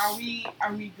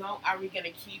 Mm-hmm. Are we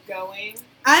gonna keep going?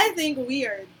 I think we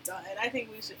are done. I think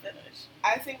we should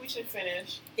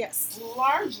finish. Yes.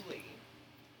 Largely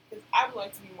because I would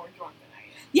like to be more drunk than I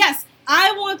am. Yes.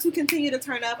 I want to continue to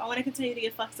turn up. I want to continue to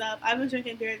get fucked up. I've been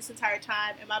drinking beer this entire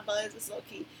time, and my buzz is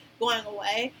low-key going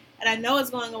away. And I know it's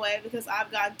going away because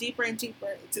I've gone deeper and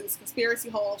deeper into this conspiracy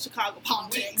hole of Chicago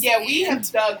politics. We have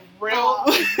dug real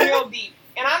deep.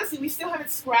 And honestly, we still haven't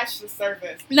scratched the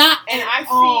surface. I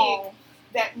think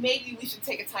that maybe we should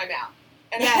take a time out.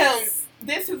 And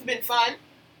this has been fun.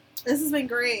 This has been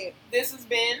great. This has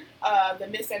been the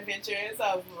misadventures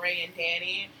of Rae and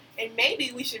Dani. And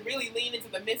maybe we should really lean into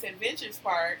the misadventures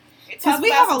part. Because we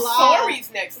have a lot of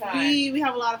stories next time. We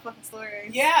have a lot of fucking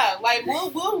stories. Yeah,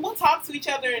 we'll talk to each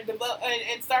other and develop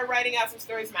and start writing out some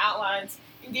stories, some outlines,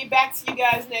 and get back to you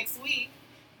guys next week.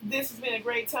 This has been a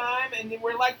great time, and then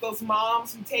we're like those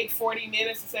moms who take 40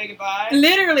 minutes to say goodbye.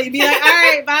 Literally, be like, all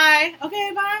right, bye.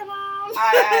 Okay, bye, mom. All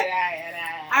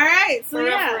right. All right, so for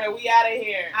real, we out of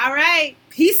here. All right,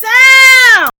 peace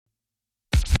out.